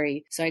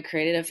story. So I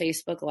created a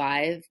Facebook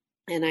Live.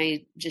 And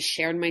I just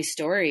shared my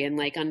story in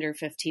under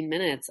 15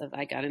 minutes of,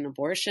 I got an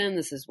abortion.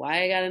 This is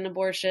why I got an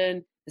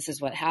abortion. This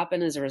is what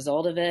happened as a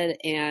result of it.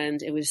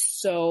 And it was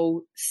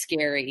so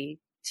scary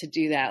to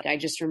do that. I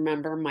just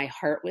remember my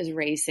heart was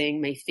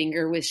racing. My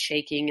finger was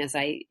shaking as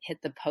I hit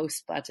the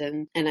post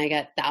button, and I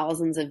got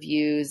thousands of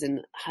views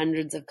and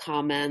hundreds of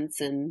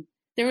comments. And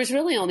there was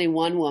really only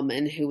one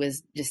woman who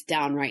was just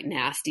downright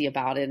nasty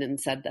about it and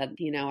said that,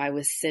 I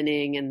was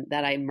sinning and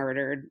that I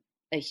murdered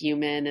a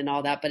human and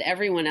all that, but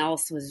everyone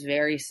else was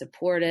very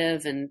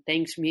supportive and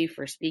thanked me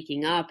for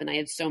speaking up. And I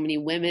had so many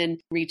women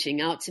reaching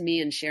out to me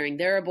and sharing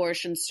their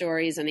abortion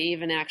stories. And I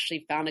even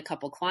actually found a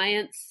couple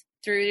clients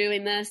through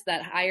doing this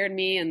that hired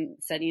me and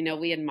said,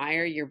 we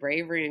admire your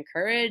bravery and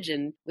courage,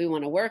 and we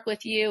want to work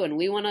with you, and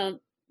we want to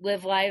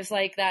live lives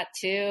like that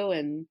too.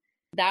 And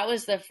that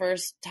was the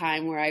first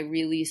time where I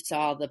really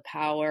saw the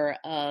power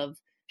of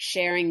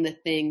sharing the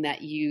thing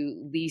that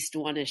you least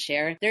want to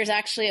share. There's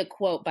actually a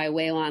quote by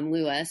Waylon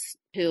Lewis,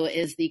 who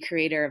is the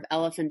creator of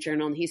Elephant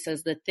Journal. And he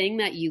says, the thing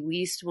that you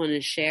least want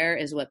to share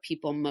is what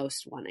people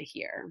most want to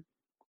hear.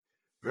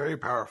 Very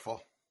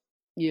powerful.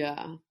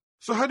 Yeah.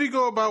 So how do you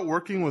go about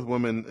working with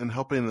women and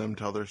helping them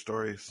tell their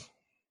stories?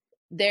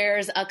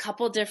 There's a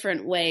couple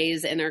different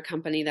ways in our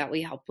company that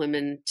we help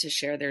women to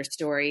share their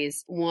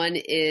stories. One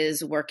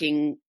is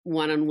working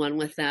one-on-one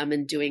with them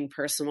and doing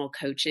personal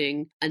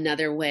coaching.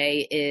 Another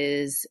way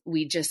is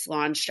we just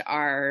launched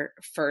our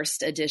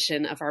first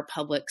edition of our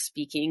Public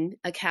Speaking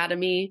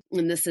Academy.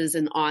 And this is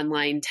an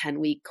online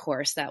 10-week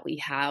course that we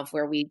have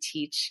where we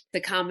teach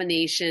the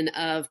combination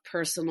of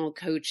personal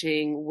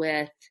coaching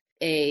with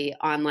a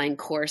online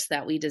course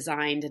that we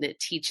designed, and it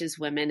teaches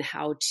women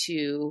how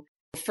to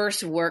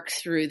first work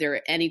through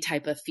their any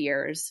type of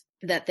fears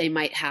that they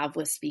might have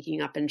with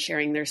speaking up and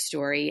sharing their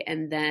story.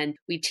 And then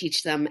we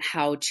teach them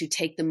how to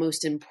take the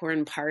most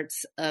important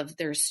parts of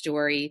their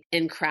story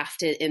and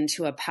craft it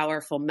into a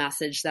powerful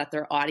message that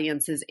their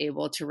audience is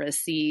able to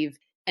receive.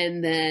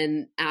 And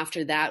then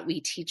after that,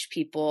 we teach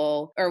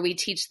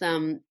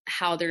them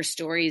how their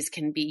stories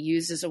can be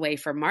used as a way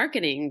for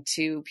marketing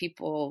to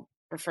people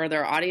or for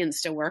their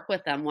audience to work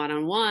with them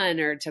one-on-one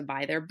or to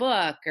buy their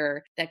book,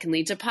 or that can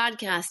lead to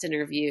podcast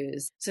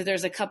interviews. So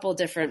there's a couple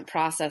different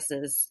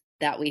processes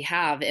that we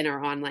have in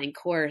our online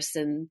course.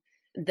 And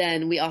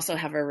then we also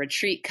have a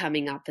retreat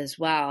coming up as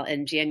well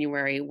in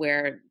January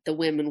where the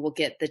women will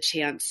get the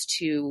chance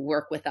to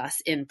work with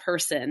us in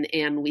person,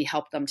 and we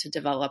help them to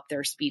develop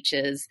their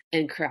speeches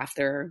and craft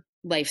their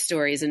life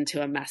stories into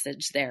a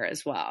message there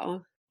as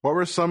well. What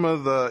were some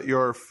of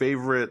your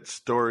favorite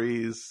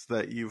stories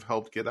that you've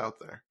helped get out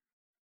there?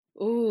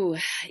 Ooh,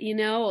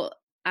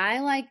 I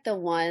like the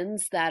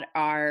ones that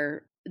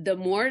are the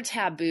more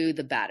taboo,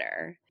 the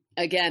better.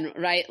 Again,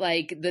 right?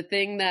 Like the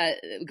thing that,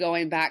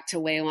 going back to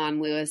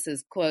Waylon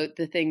Lewis's quote,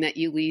 the thing that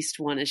you least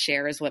want to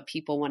share is what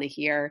people want to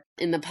hear.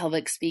 In the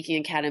Public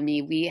Speaking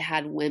Academy, we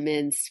had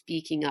women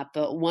speaking up,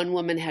 but one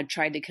woman had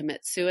tried to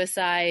commit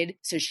suicide.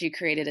 So she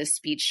created a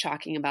speech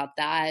talking about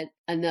that.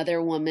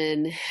 Another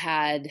woman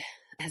has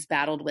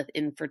battled with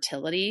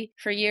infertility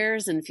for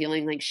years and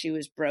feeling like she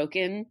was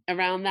broken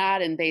around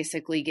that and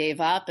basically gave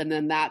up. And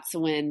then that's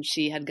when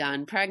she had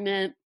gotten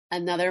pregnant.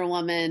 Another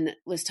woman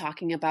was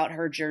talking about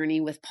her journey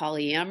with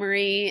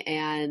polyamory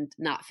and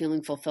not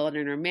feeling fulfilled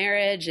in her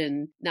marriage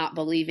and not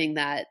believing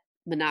that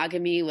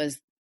monogamy was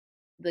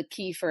the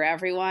key for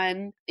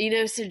everyone.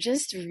 So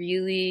just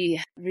really,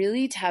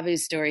 really taboo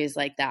stories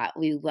like that.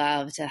 We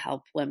love to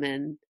help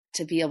women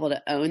to be able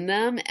to own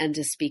them and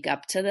to speak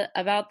up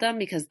about them,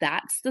 because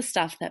that's the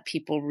stuff that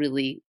people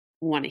really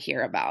want to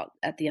hear about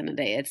at the end of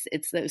the day.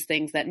 It's those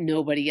things that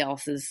nobody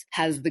else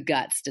has the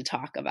guts to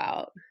talk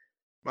about.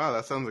 Wow,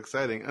 that sounds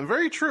exciting and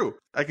very true.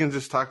 I can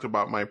just talk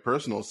about my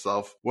personal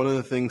self. One of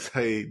the things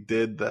I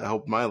did that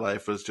helped my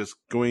life was just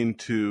I went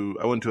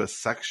to a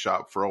sex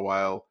shop for a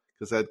while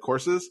because I had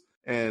courses,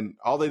 and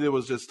all they did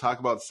was just talk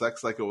about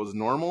sex like it was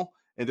normal.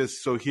 And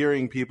just so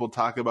hearing people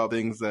talk about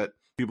things that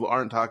people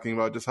aren't talking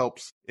about just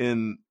helps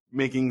in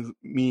making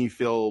me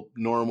feel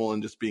normal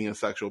and just being a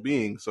sexual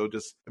being. So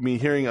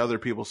hearing other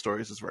people's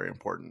stories is very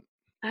important.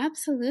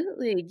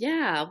 Absolutely.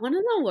 Yeah. One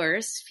of the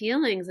worst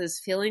feelings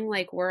is feeling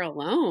like we're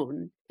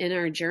alone in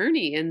our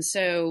journey. And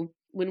so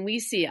when we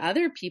see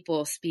other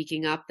people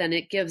speaking up, then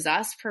it gives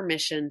us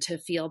permission to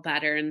feel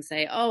better and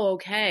say, oh,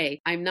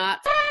 okay, I'm not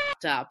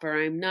f***ed up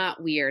or I'm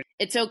not weird.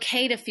 It's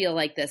okay to feel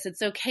like this.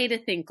 It's okay to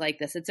think like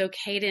this. It's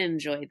okay to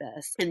enjoy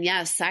this. And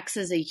yes, sex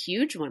is a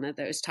huge one of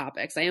those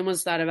topics. I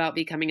almost thought about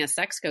becoming a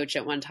sex coach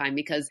at one time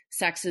because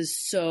sex is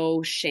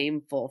so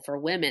shameful for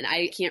women.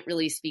 I can't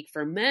really speak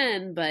for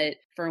men, but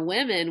for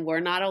women, we're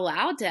not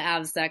allowed to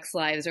have sex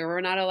lives, or we're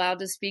not allowed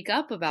to speak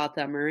up about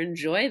them or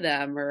enjoy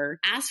them or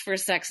ask for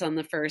sex on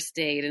the first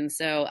date. And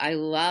so I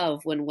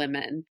love when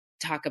women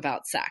talk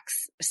about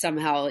sex,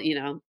 somehow,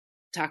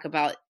 talk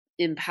about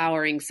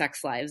empowering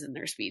sex lives in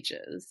their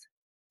speeches.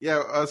 Yeah,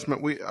 us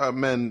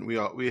men,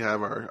 we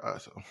have our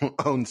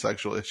own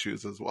sexual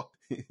issues as well.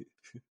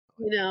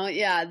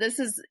 This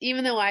is,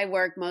 even though I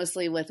work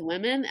mostly with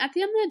women, at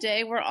the end of the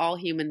day, we're all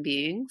human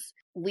beings.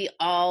 We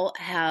all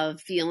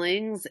have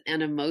feelings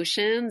and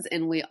emotions,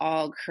 and we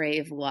all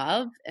crave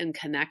love and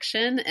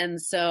connection.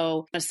 And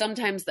so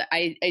sometimes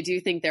I do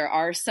think there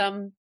are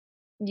some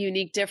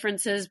unique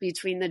differences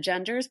between the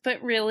genders,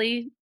 but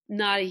really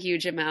not a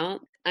huge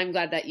amount. I'm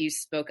glad that you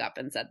spoke up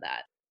and said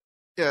that.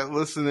 Yeah,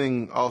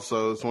 listening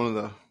also is one of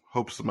the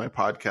hopes of my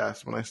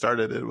podcast. When I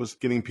started, it was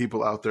getting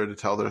people out there to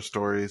tell their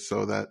stories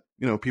so that,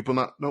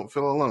 people don't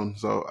feel alone.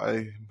 So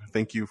I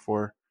thank you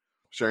for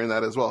sharing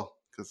that as well,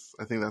 because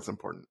I think that's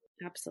important.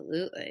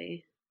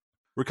 Absolutely.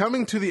 We're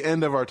coming to the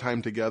end of our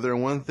time together,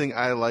 and one thing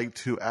I like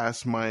to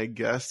ask my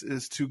guests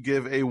is to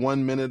give a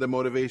 1 minute of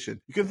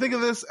motivation. You can think of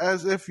this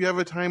as if you have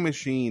a time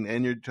machine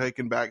and you're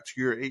taken back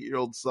to your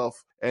 8-year-old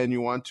self, and you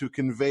want to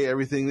convey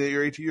everything that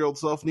your 8-year-old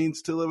self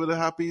needs to live a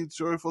happy,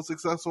 joyful,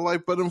 successful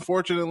life. But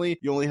unfortunately,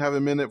 you only have a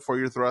minute for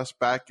your thrust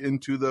back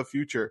into the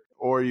future.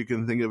 Or you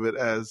can think of it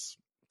as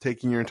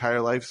taking your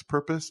entire life's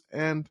purpose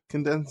and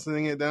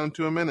condensing it down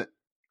to a minute?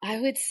 I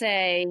would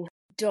say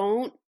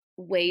don't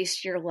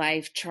waste your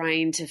life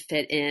trying to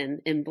fit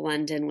in and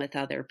blend in with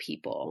other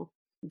people.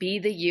 Be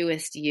the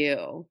youest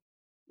you.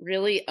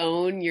 Really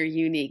own your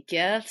unique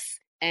gifts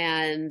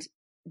and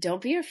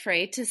don't be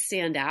afraid to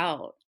stand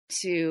out,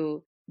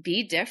 to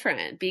be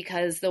different,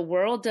 because the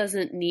world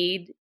doesn't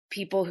need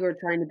people who are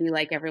trying to be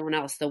like everyone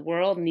else. The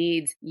world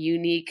needs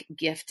unique,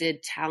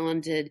 gifted,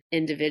 talented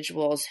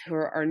individuals who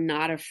are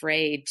not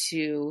afraid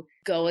to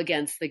go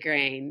against the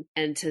grain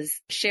and to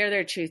share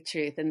their truth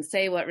and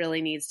say what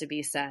really needs to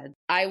be said.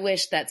 I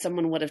wish that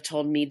someone would have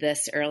told me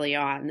this early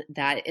on,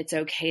 that it's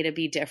okay to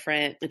be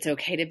different. It's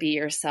okay to be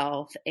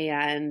yourself.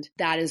 And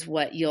that is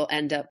what you'll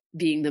end up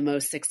being the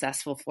most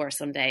successful for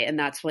someday. And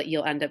that's what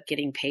you'll end up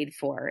getting paid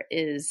for,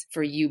 is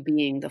for you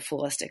being the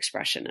fullest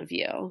expression of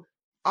you.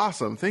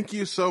 Awesome. Thank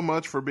you so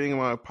much for being on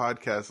my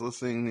podcast,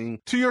 listening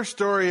to your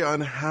story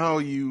on how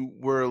you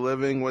were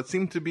living what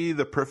seemed to be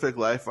the perfect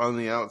life on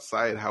the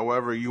outside.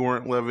 However, you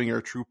weren't living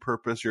your true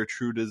purpose, your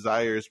true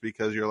desires,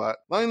 because you're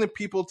allowing the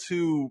people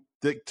to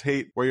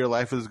dictate where your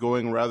life is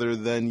going rather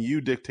than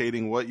you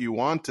dictating what you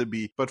want to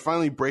be, but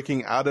finally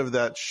breaking out of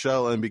that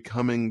shell and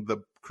becoming the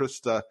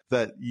Krista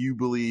that you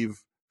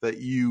believe that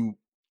you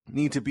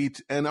need to be,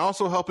 and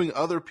also helping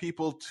other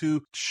people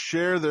to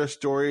share their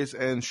stories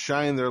and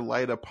shine their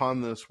light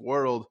upon this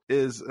world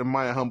is, in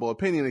my humble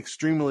opinion,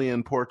 extremely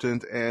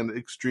important and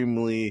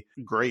extremely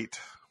great.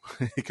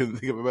 I couldn't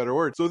think of a better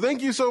word. So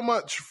thank you so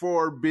much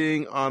for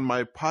being on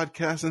my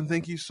podcast, and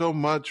thank you so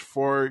much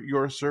for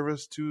your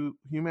service to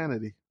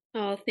humanity.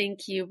 Oh,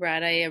 thank you,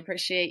 Brad. I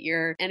appreciate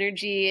your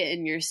energy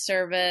and your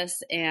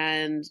service,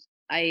 and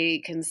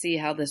I can see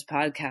how this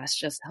podcast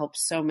just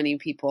helps so many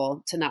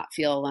people to not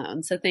feel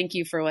alone. So thank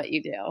you for what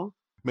you do.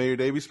 May your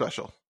day be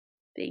special.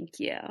 Thank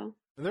you.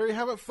 And there you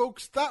have it,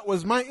 folks. That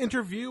was my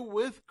interview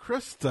with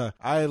Krista.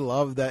 I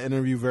love that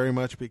interview very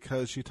much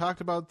because she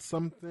talked about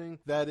something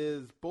that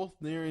is both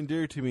near and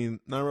dear to me.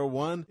 Number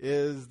one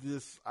is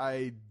this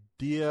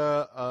idea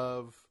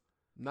of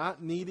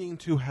not needing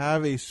to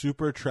have a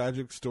super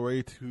tragic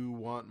story to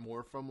want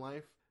more from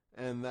life.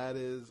 And that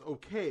is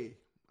okay.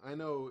 I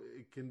know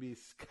it can be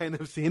kind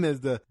of seen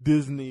as the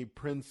Disney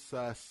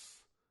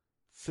princess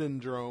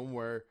syndrome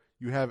where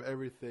you have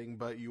everything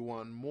but you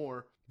want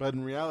more. But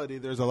in reality,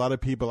 there's a lot of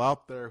people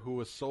out there who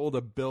are sold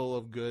a bill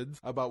of goods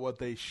about what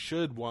they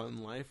should want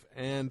in life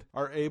and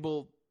are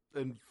able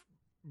and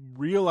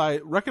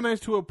recognize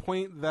to a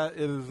point that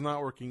it is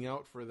not working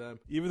out for them.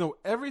 Even though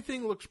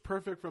everything looks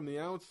perfect from the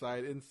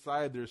outside,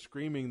 inside they're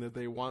screaming that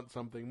they want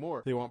something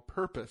more. They want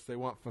purpose. They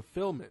want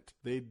fulfillment.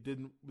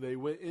 They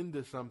went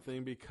into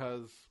something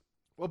because,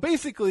 well,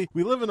 basically,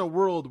 we live in a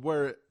world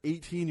where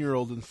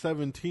 18-year-olds and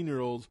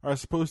 17-year-olds are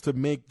supposed to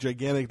make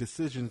gigantic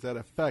decisions that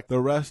affect the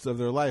rest of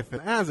their life.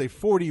 And as a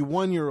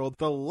 41-year-old,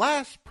 the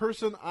last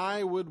person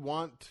I would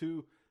want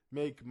to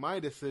make my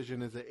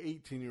decision as an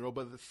 18-year-old,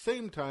 but at the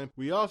same time,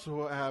 we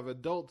also have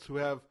adults who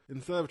have,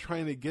 instead of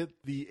trying to get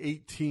the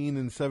 18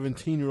 and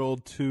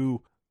 17-year-old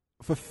to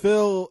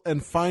fulfill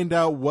and find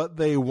out what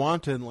they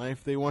want in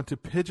life, they want to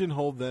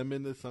pigeonhole them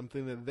into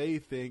something that they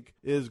think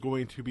is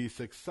going to be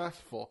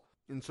successful.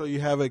 And so you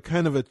have a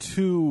kind of a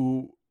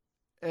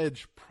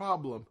two-edged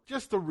problem,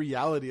 just the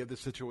reality of the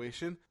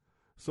situation,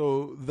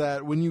 so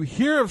that when you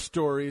hear of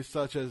stories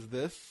such as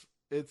this,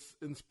 it's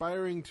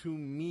inspiring to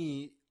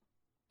me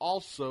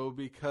also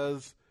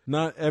because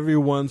not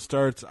everyone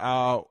starts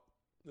out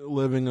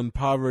living in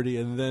poverty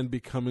and then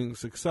becoming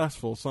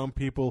successful. Some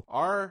people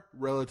are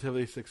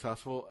relatively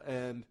successful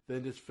and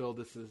then just feel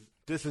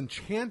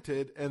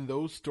disenchanted, and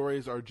those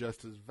stories are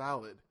just as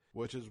valid.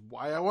 Which is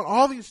why I want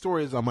all these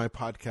stories on my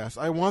podcast.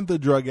 I want the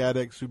drug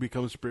addicts who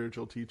become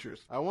spiritual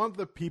teachers. I want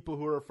the people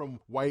who are from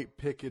white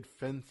picket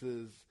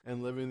fences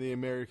and living the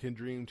American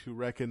dream to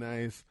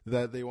recognize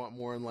that they want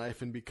more in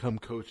life and become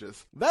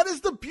coaches. That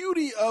is the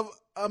beauty of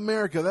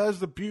America. That is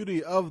the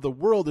beauty of the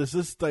world, is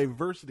this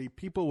diversity.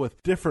 People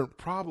with different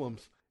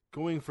problems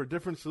going for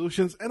different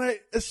solutions. And I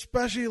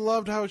especially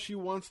loved how she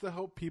wants to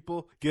help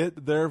people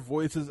get their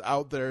voices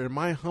out there. In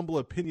my humble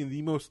opinion,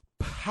 the most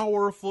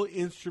powerful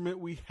instrument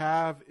we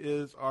have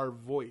is our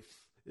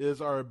voice,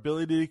 is our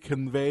ability to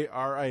convey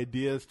our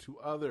ideas to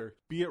others,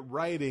 be it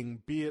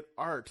writing, be it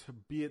art,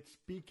 be it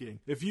speaking.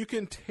 If you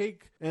can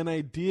take an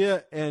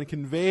idea and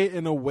convey it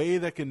in a way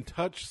that can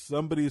touch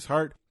somebody's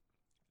heart,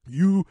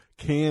 you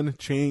can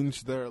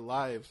change their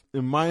lives.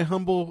 In my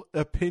humble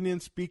opinion,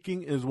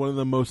 speaking is one of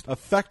the most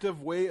effective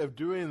way of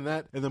doing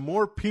that. And the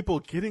more people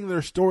getting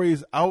their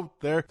stories out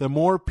there, the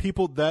more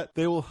people that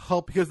they will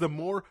help, because the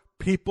more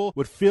people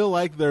would feel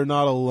like they're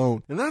not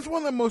alone. And that's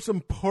one of the most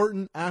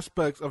important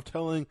aspects of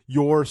telling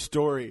your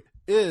story,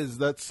 is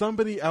that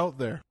somebody out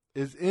there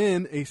is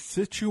in a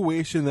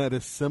situation that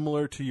is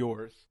similar to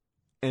yours.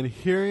 And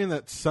hearing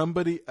that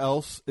somebody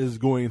else is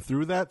going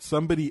through that,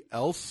 somebody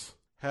else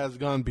has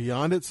gone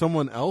beyond it,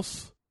 someone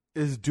else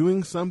is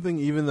doing something,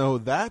 even though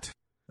that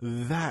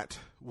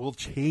will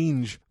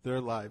change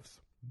their lives.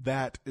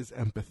 That is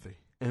empathy.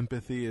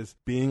 Empathy is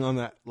being on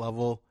that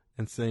level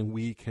and saying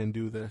we can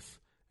do this.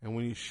 And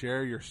when you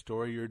share your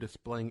story, you're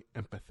displaying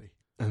empathy.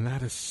 And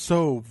that is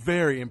so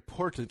very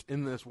important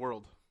in this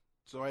world.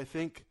 So I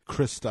thank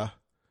Krista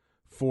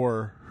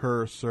for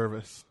her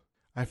service.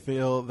 I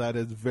feel that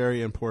is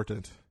very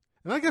important.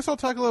 And I guess I'll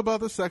talk a little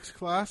about the sex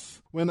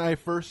class. When I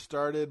first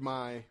started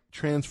my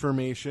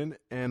transformation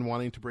and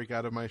wanting to break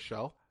out of my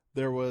shell,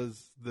 there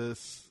was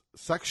this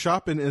sex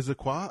shop in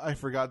Issaquah. I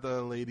forgot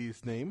the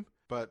lady's name,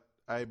 but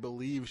I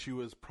believe she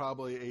was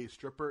probably a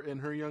stripper in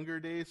her younger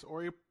days,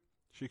 or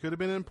she could have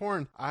been in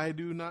porn. I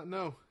do not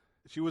know.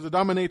 She was a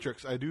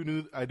dominatrix. I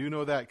do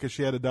know that because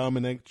she had a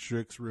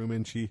dominatrix room,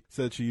 and she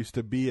said she used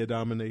to be a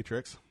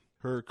dominatrix.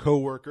 Her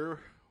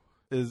coworker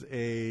is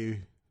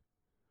a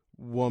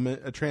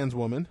trans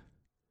woman,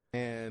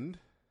 and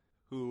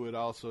who would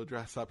also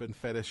dress up in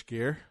fetish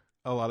gear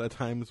a lot of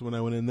times when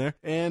I went in there.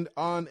 And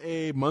on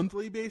a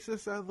monthly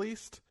basis, at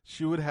least,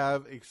 she would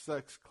have a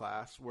sex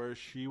class where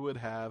she would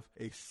have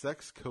a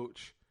sex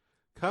coach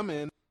come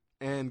in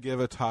and give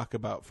a talk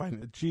about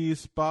finding the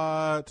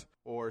G-spot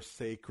or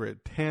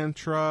sacred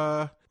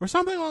tantra or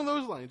something along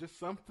those lines. Just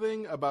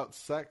something about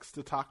sex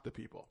to talk to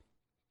people.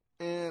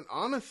 And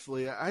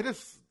honestly, I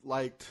just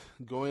liked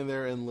going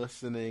there and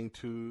listening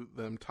to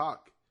them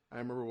talk. I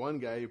remember one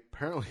guy,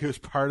 apparently he was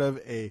part of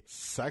a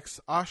sex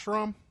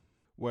ashram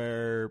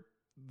where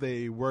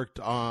they worked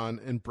on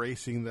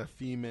embracing the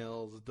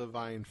female's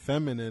divine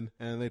feminine,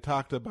 and they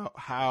talked about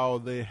how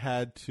they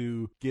had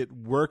to get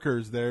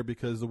workers there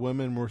because the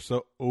women were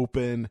so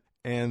open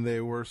and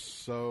they were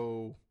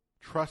so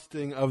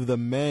trusting of the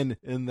men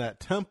in that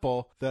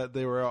temple that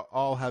they were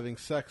all having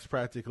sex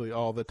practically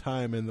all the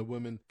time, and the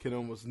women can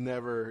almost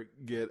never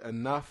get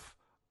enough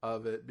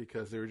of it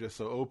because they were just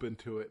so open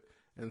to it.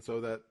 And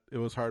so that it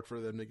was hard for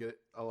them to get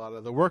a lot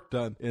of the work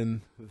done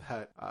in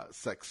that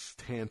sex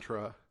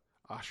tantra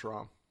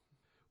ashram,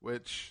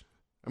 which,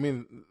 I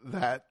mean,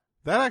 that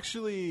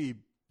actually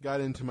got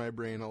into my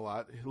brain a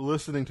lot,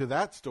 listening to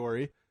that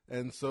story.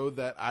 And so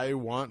that I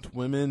want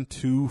women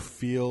to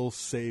feel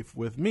safe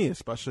with me,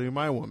 especially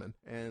my woman.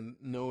 And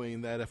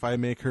knowing that if I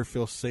make her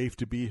feel safe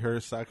to be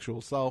her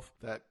sexual self,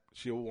 that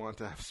she'll want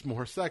to have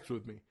more sex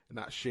with me. And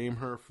not shame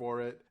her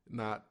for it,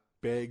 not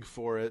beg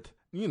for it.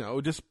 You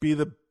know, just be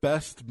the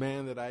best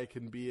man that I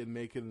can be in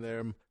making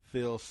them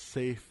feel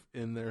safe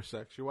in their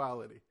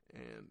sexuality.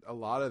 And a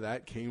lot of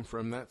that came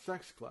from that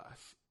sex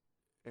class.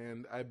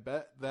 And I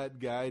bet that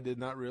guy did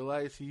not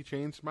realize he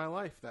changed my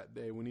life that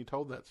day when he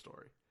told that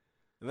story.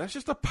 And that's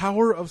just the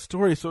power of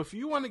story. So if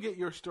you want to get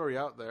your story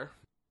out there,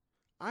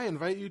 I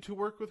invite you to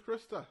work with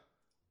Krista.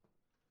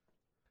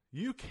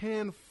 You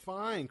can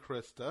find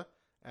Krista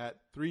at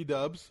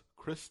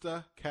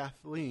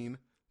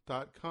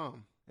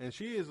 3dubs.KristaKathleen.com. And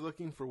she is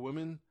looking for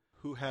women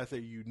who has a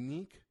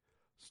unique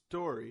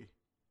story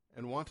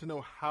and want to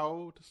know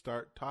how to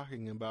start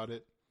talking about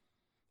it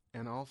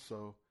and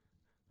also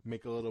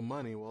make a little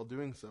money while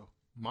doing so.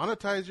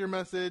 Monetize your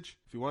message.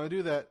 If you want to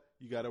do that,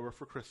 you got to work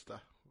for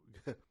Krista.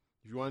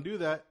 If you want to do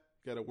that,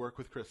 you got to work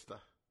with Krista.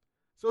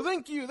 So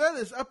thank you. That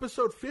is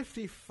episode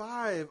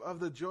 55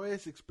 of the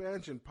Joyous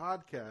Expansion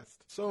podcast.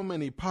 So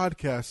many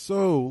podcasts,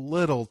 so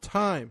little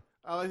time.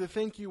 I'd like to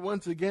thank you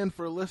once again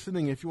for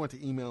listening. If you want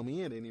to email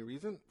me at any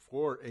reason,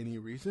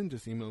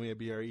 just email me at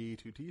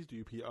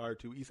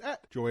BRE2Ts2PR2Es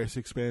at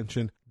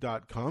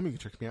joyousexpansion.com. You can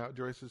check me out at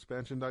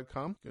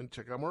joyousexpansion.com. You can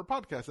check out more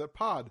podcasts at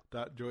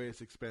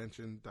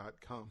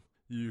pod.joyousexpansion.com.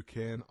 You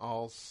can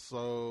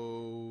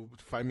also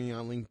find me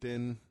on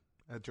LinkedIn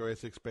at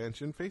Joyous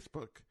Expansion,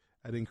 Facebook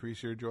at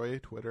Increase Your Joy,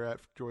 Twitter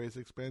at Joyous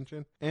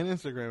Expansion, and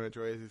Instagram at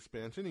Joyous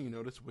Expansion. And you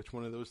notice which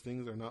one of those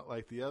things are not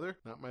like the other.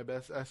 Not my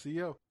best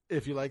SEO.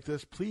 If you like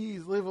this,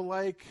 please leave a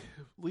like,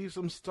 leave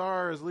some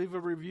stars, leave a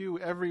review.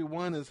 Every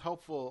one is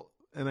helpful.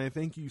 And I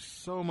thank you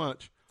so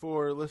much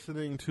for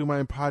listening to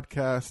my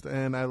podcast.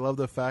 And I love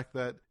the fact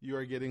that you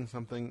are getting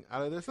something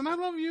out of this. And I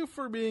love you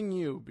for being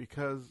you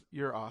because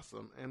you're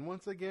awesome. And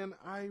once again,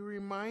 I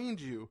remind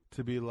you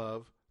to be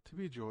love, to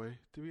be joy,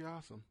 to be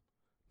awesome.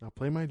 Now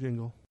play my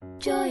jingle.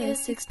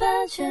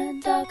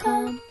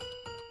 JoyousExpansion.com.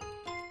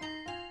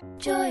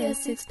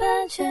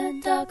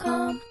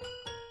 JoyousExpansion.com.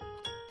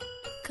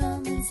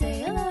 Come and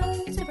say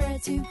hello to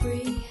Brett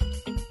Dupree.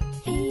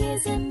 He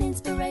is an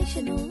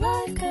inspirational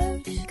life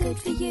coach. Good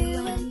for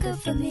you and good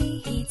for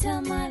me. He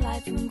turned my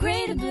life from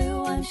grey to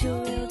blue. I'm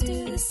sure he'll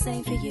do the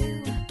same for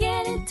you.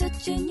 Get in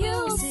touch and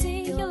you'll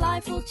see your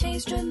life will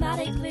change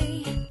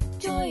dramatically.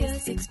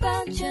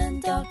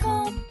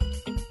 JoyousExpansion.com.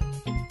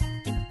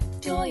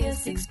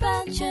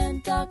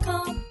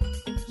 JoyousExpansion.com.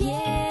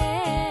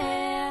 Yeah.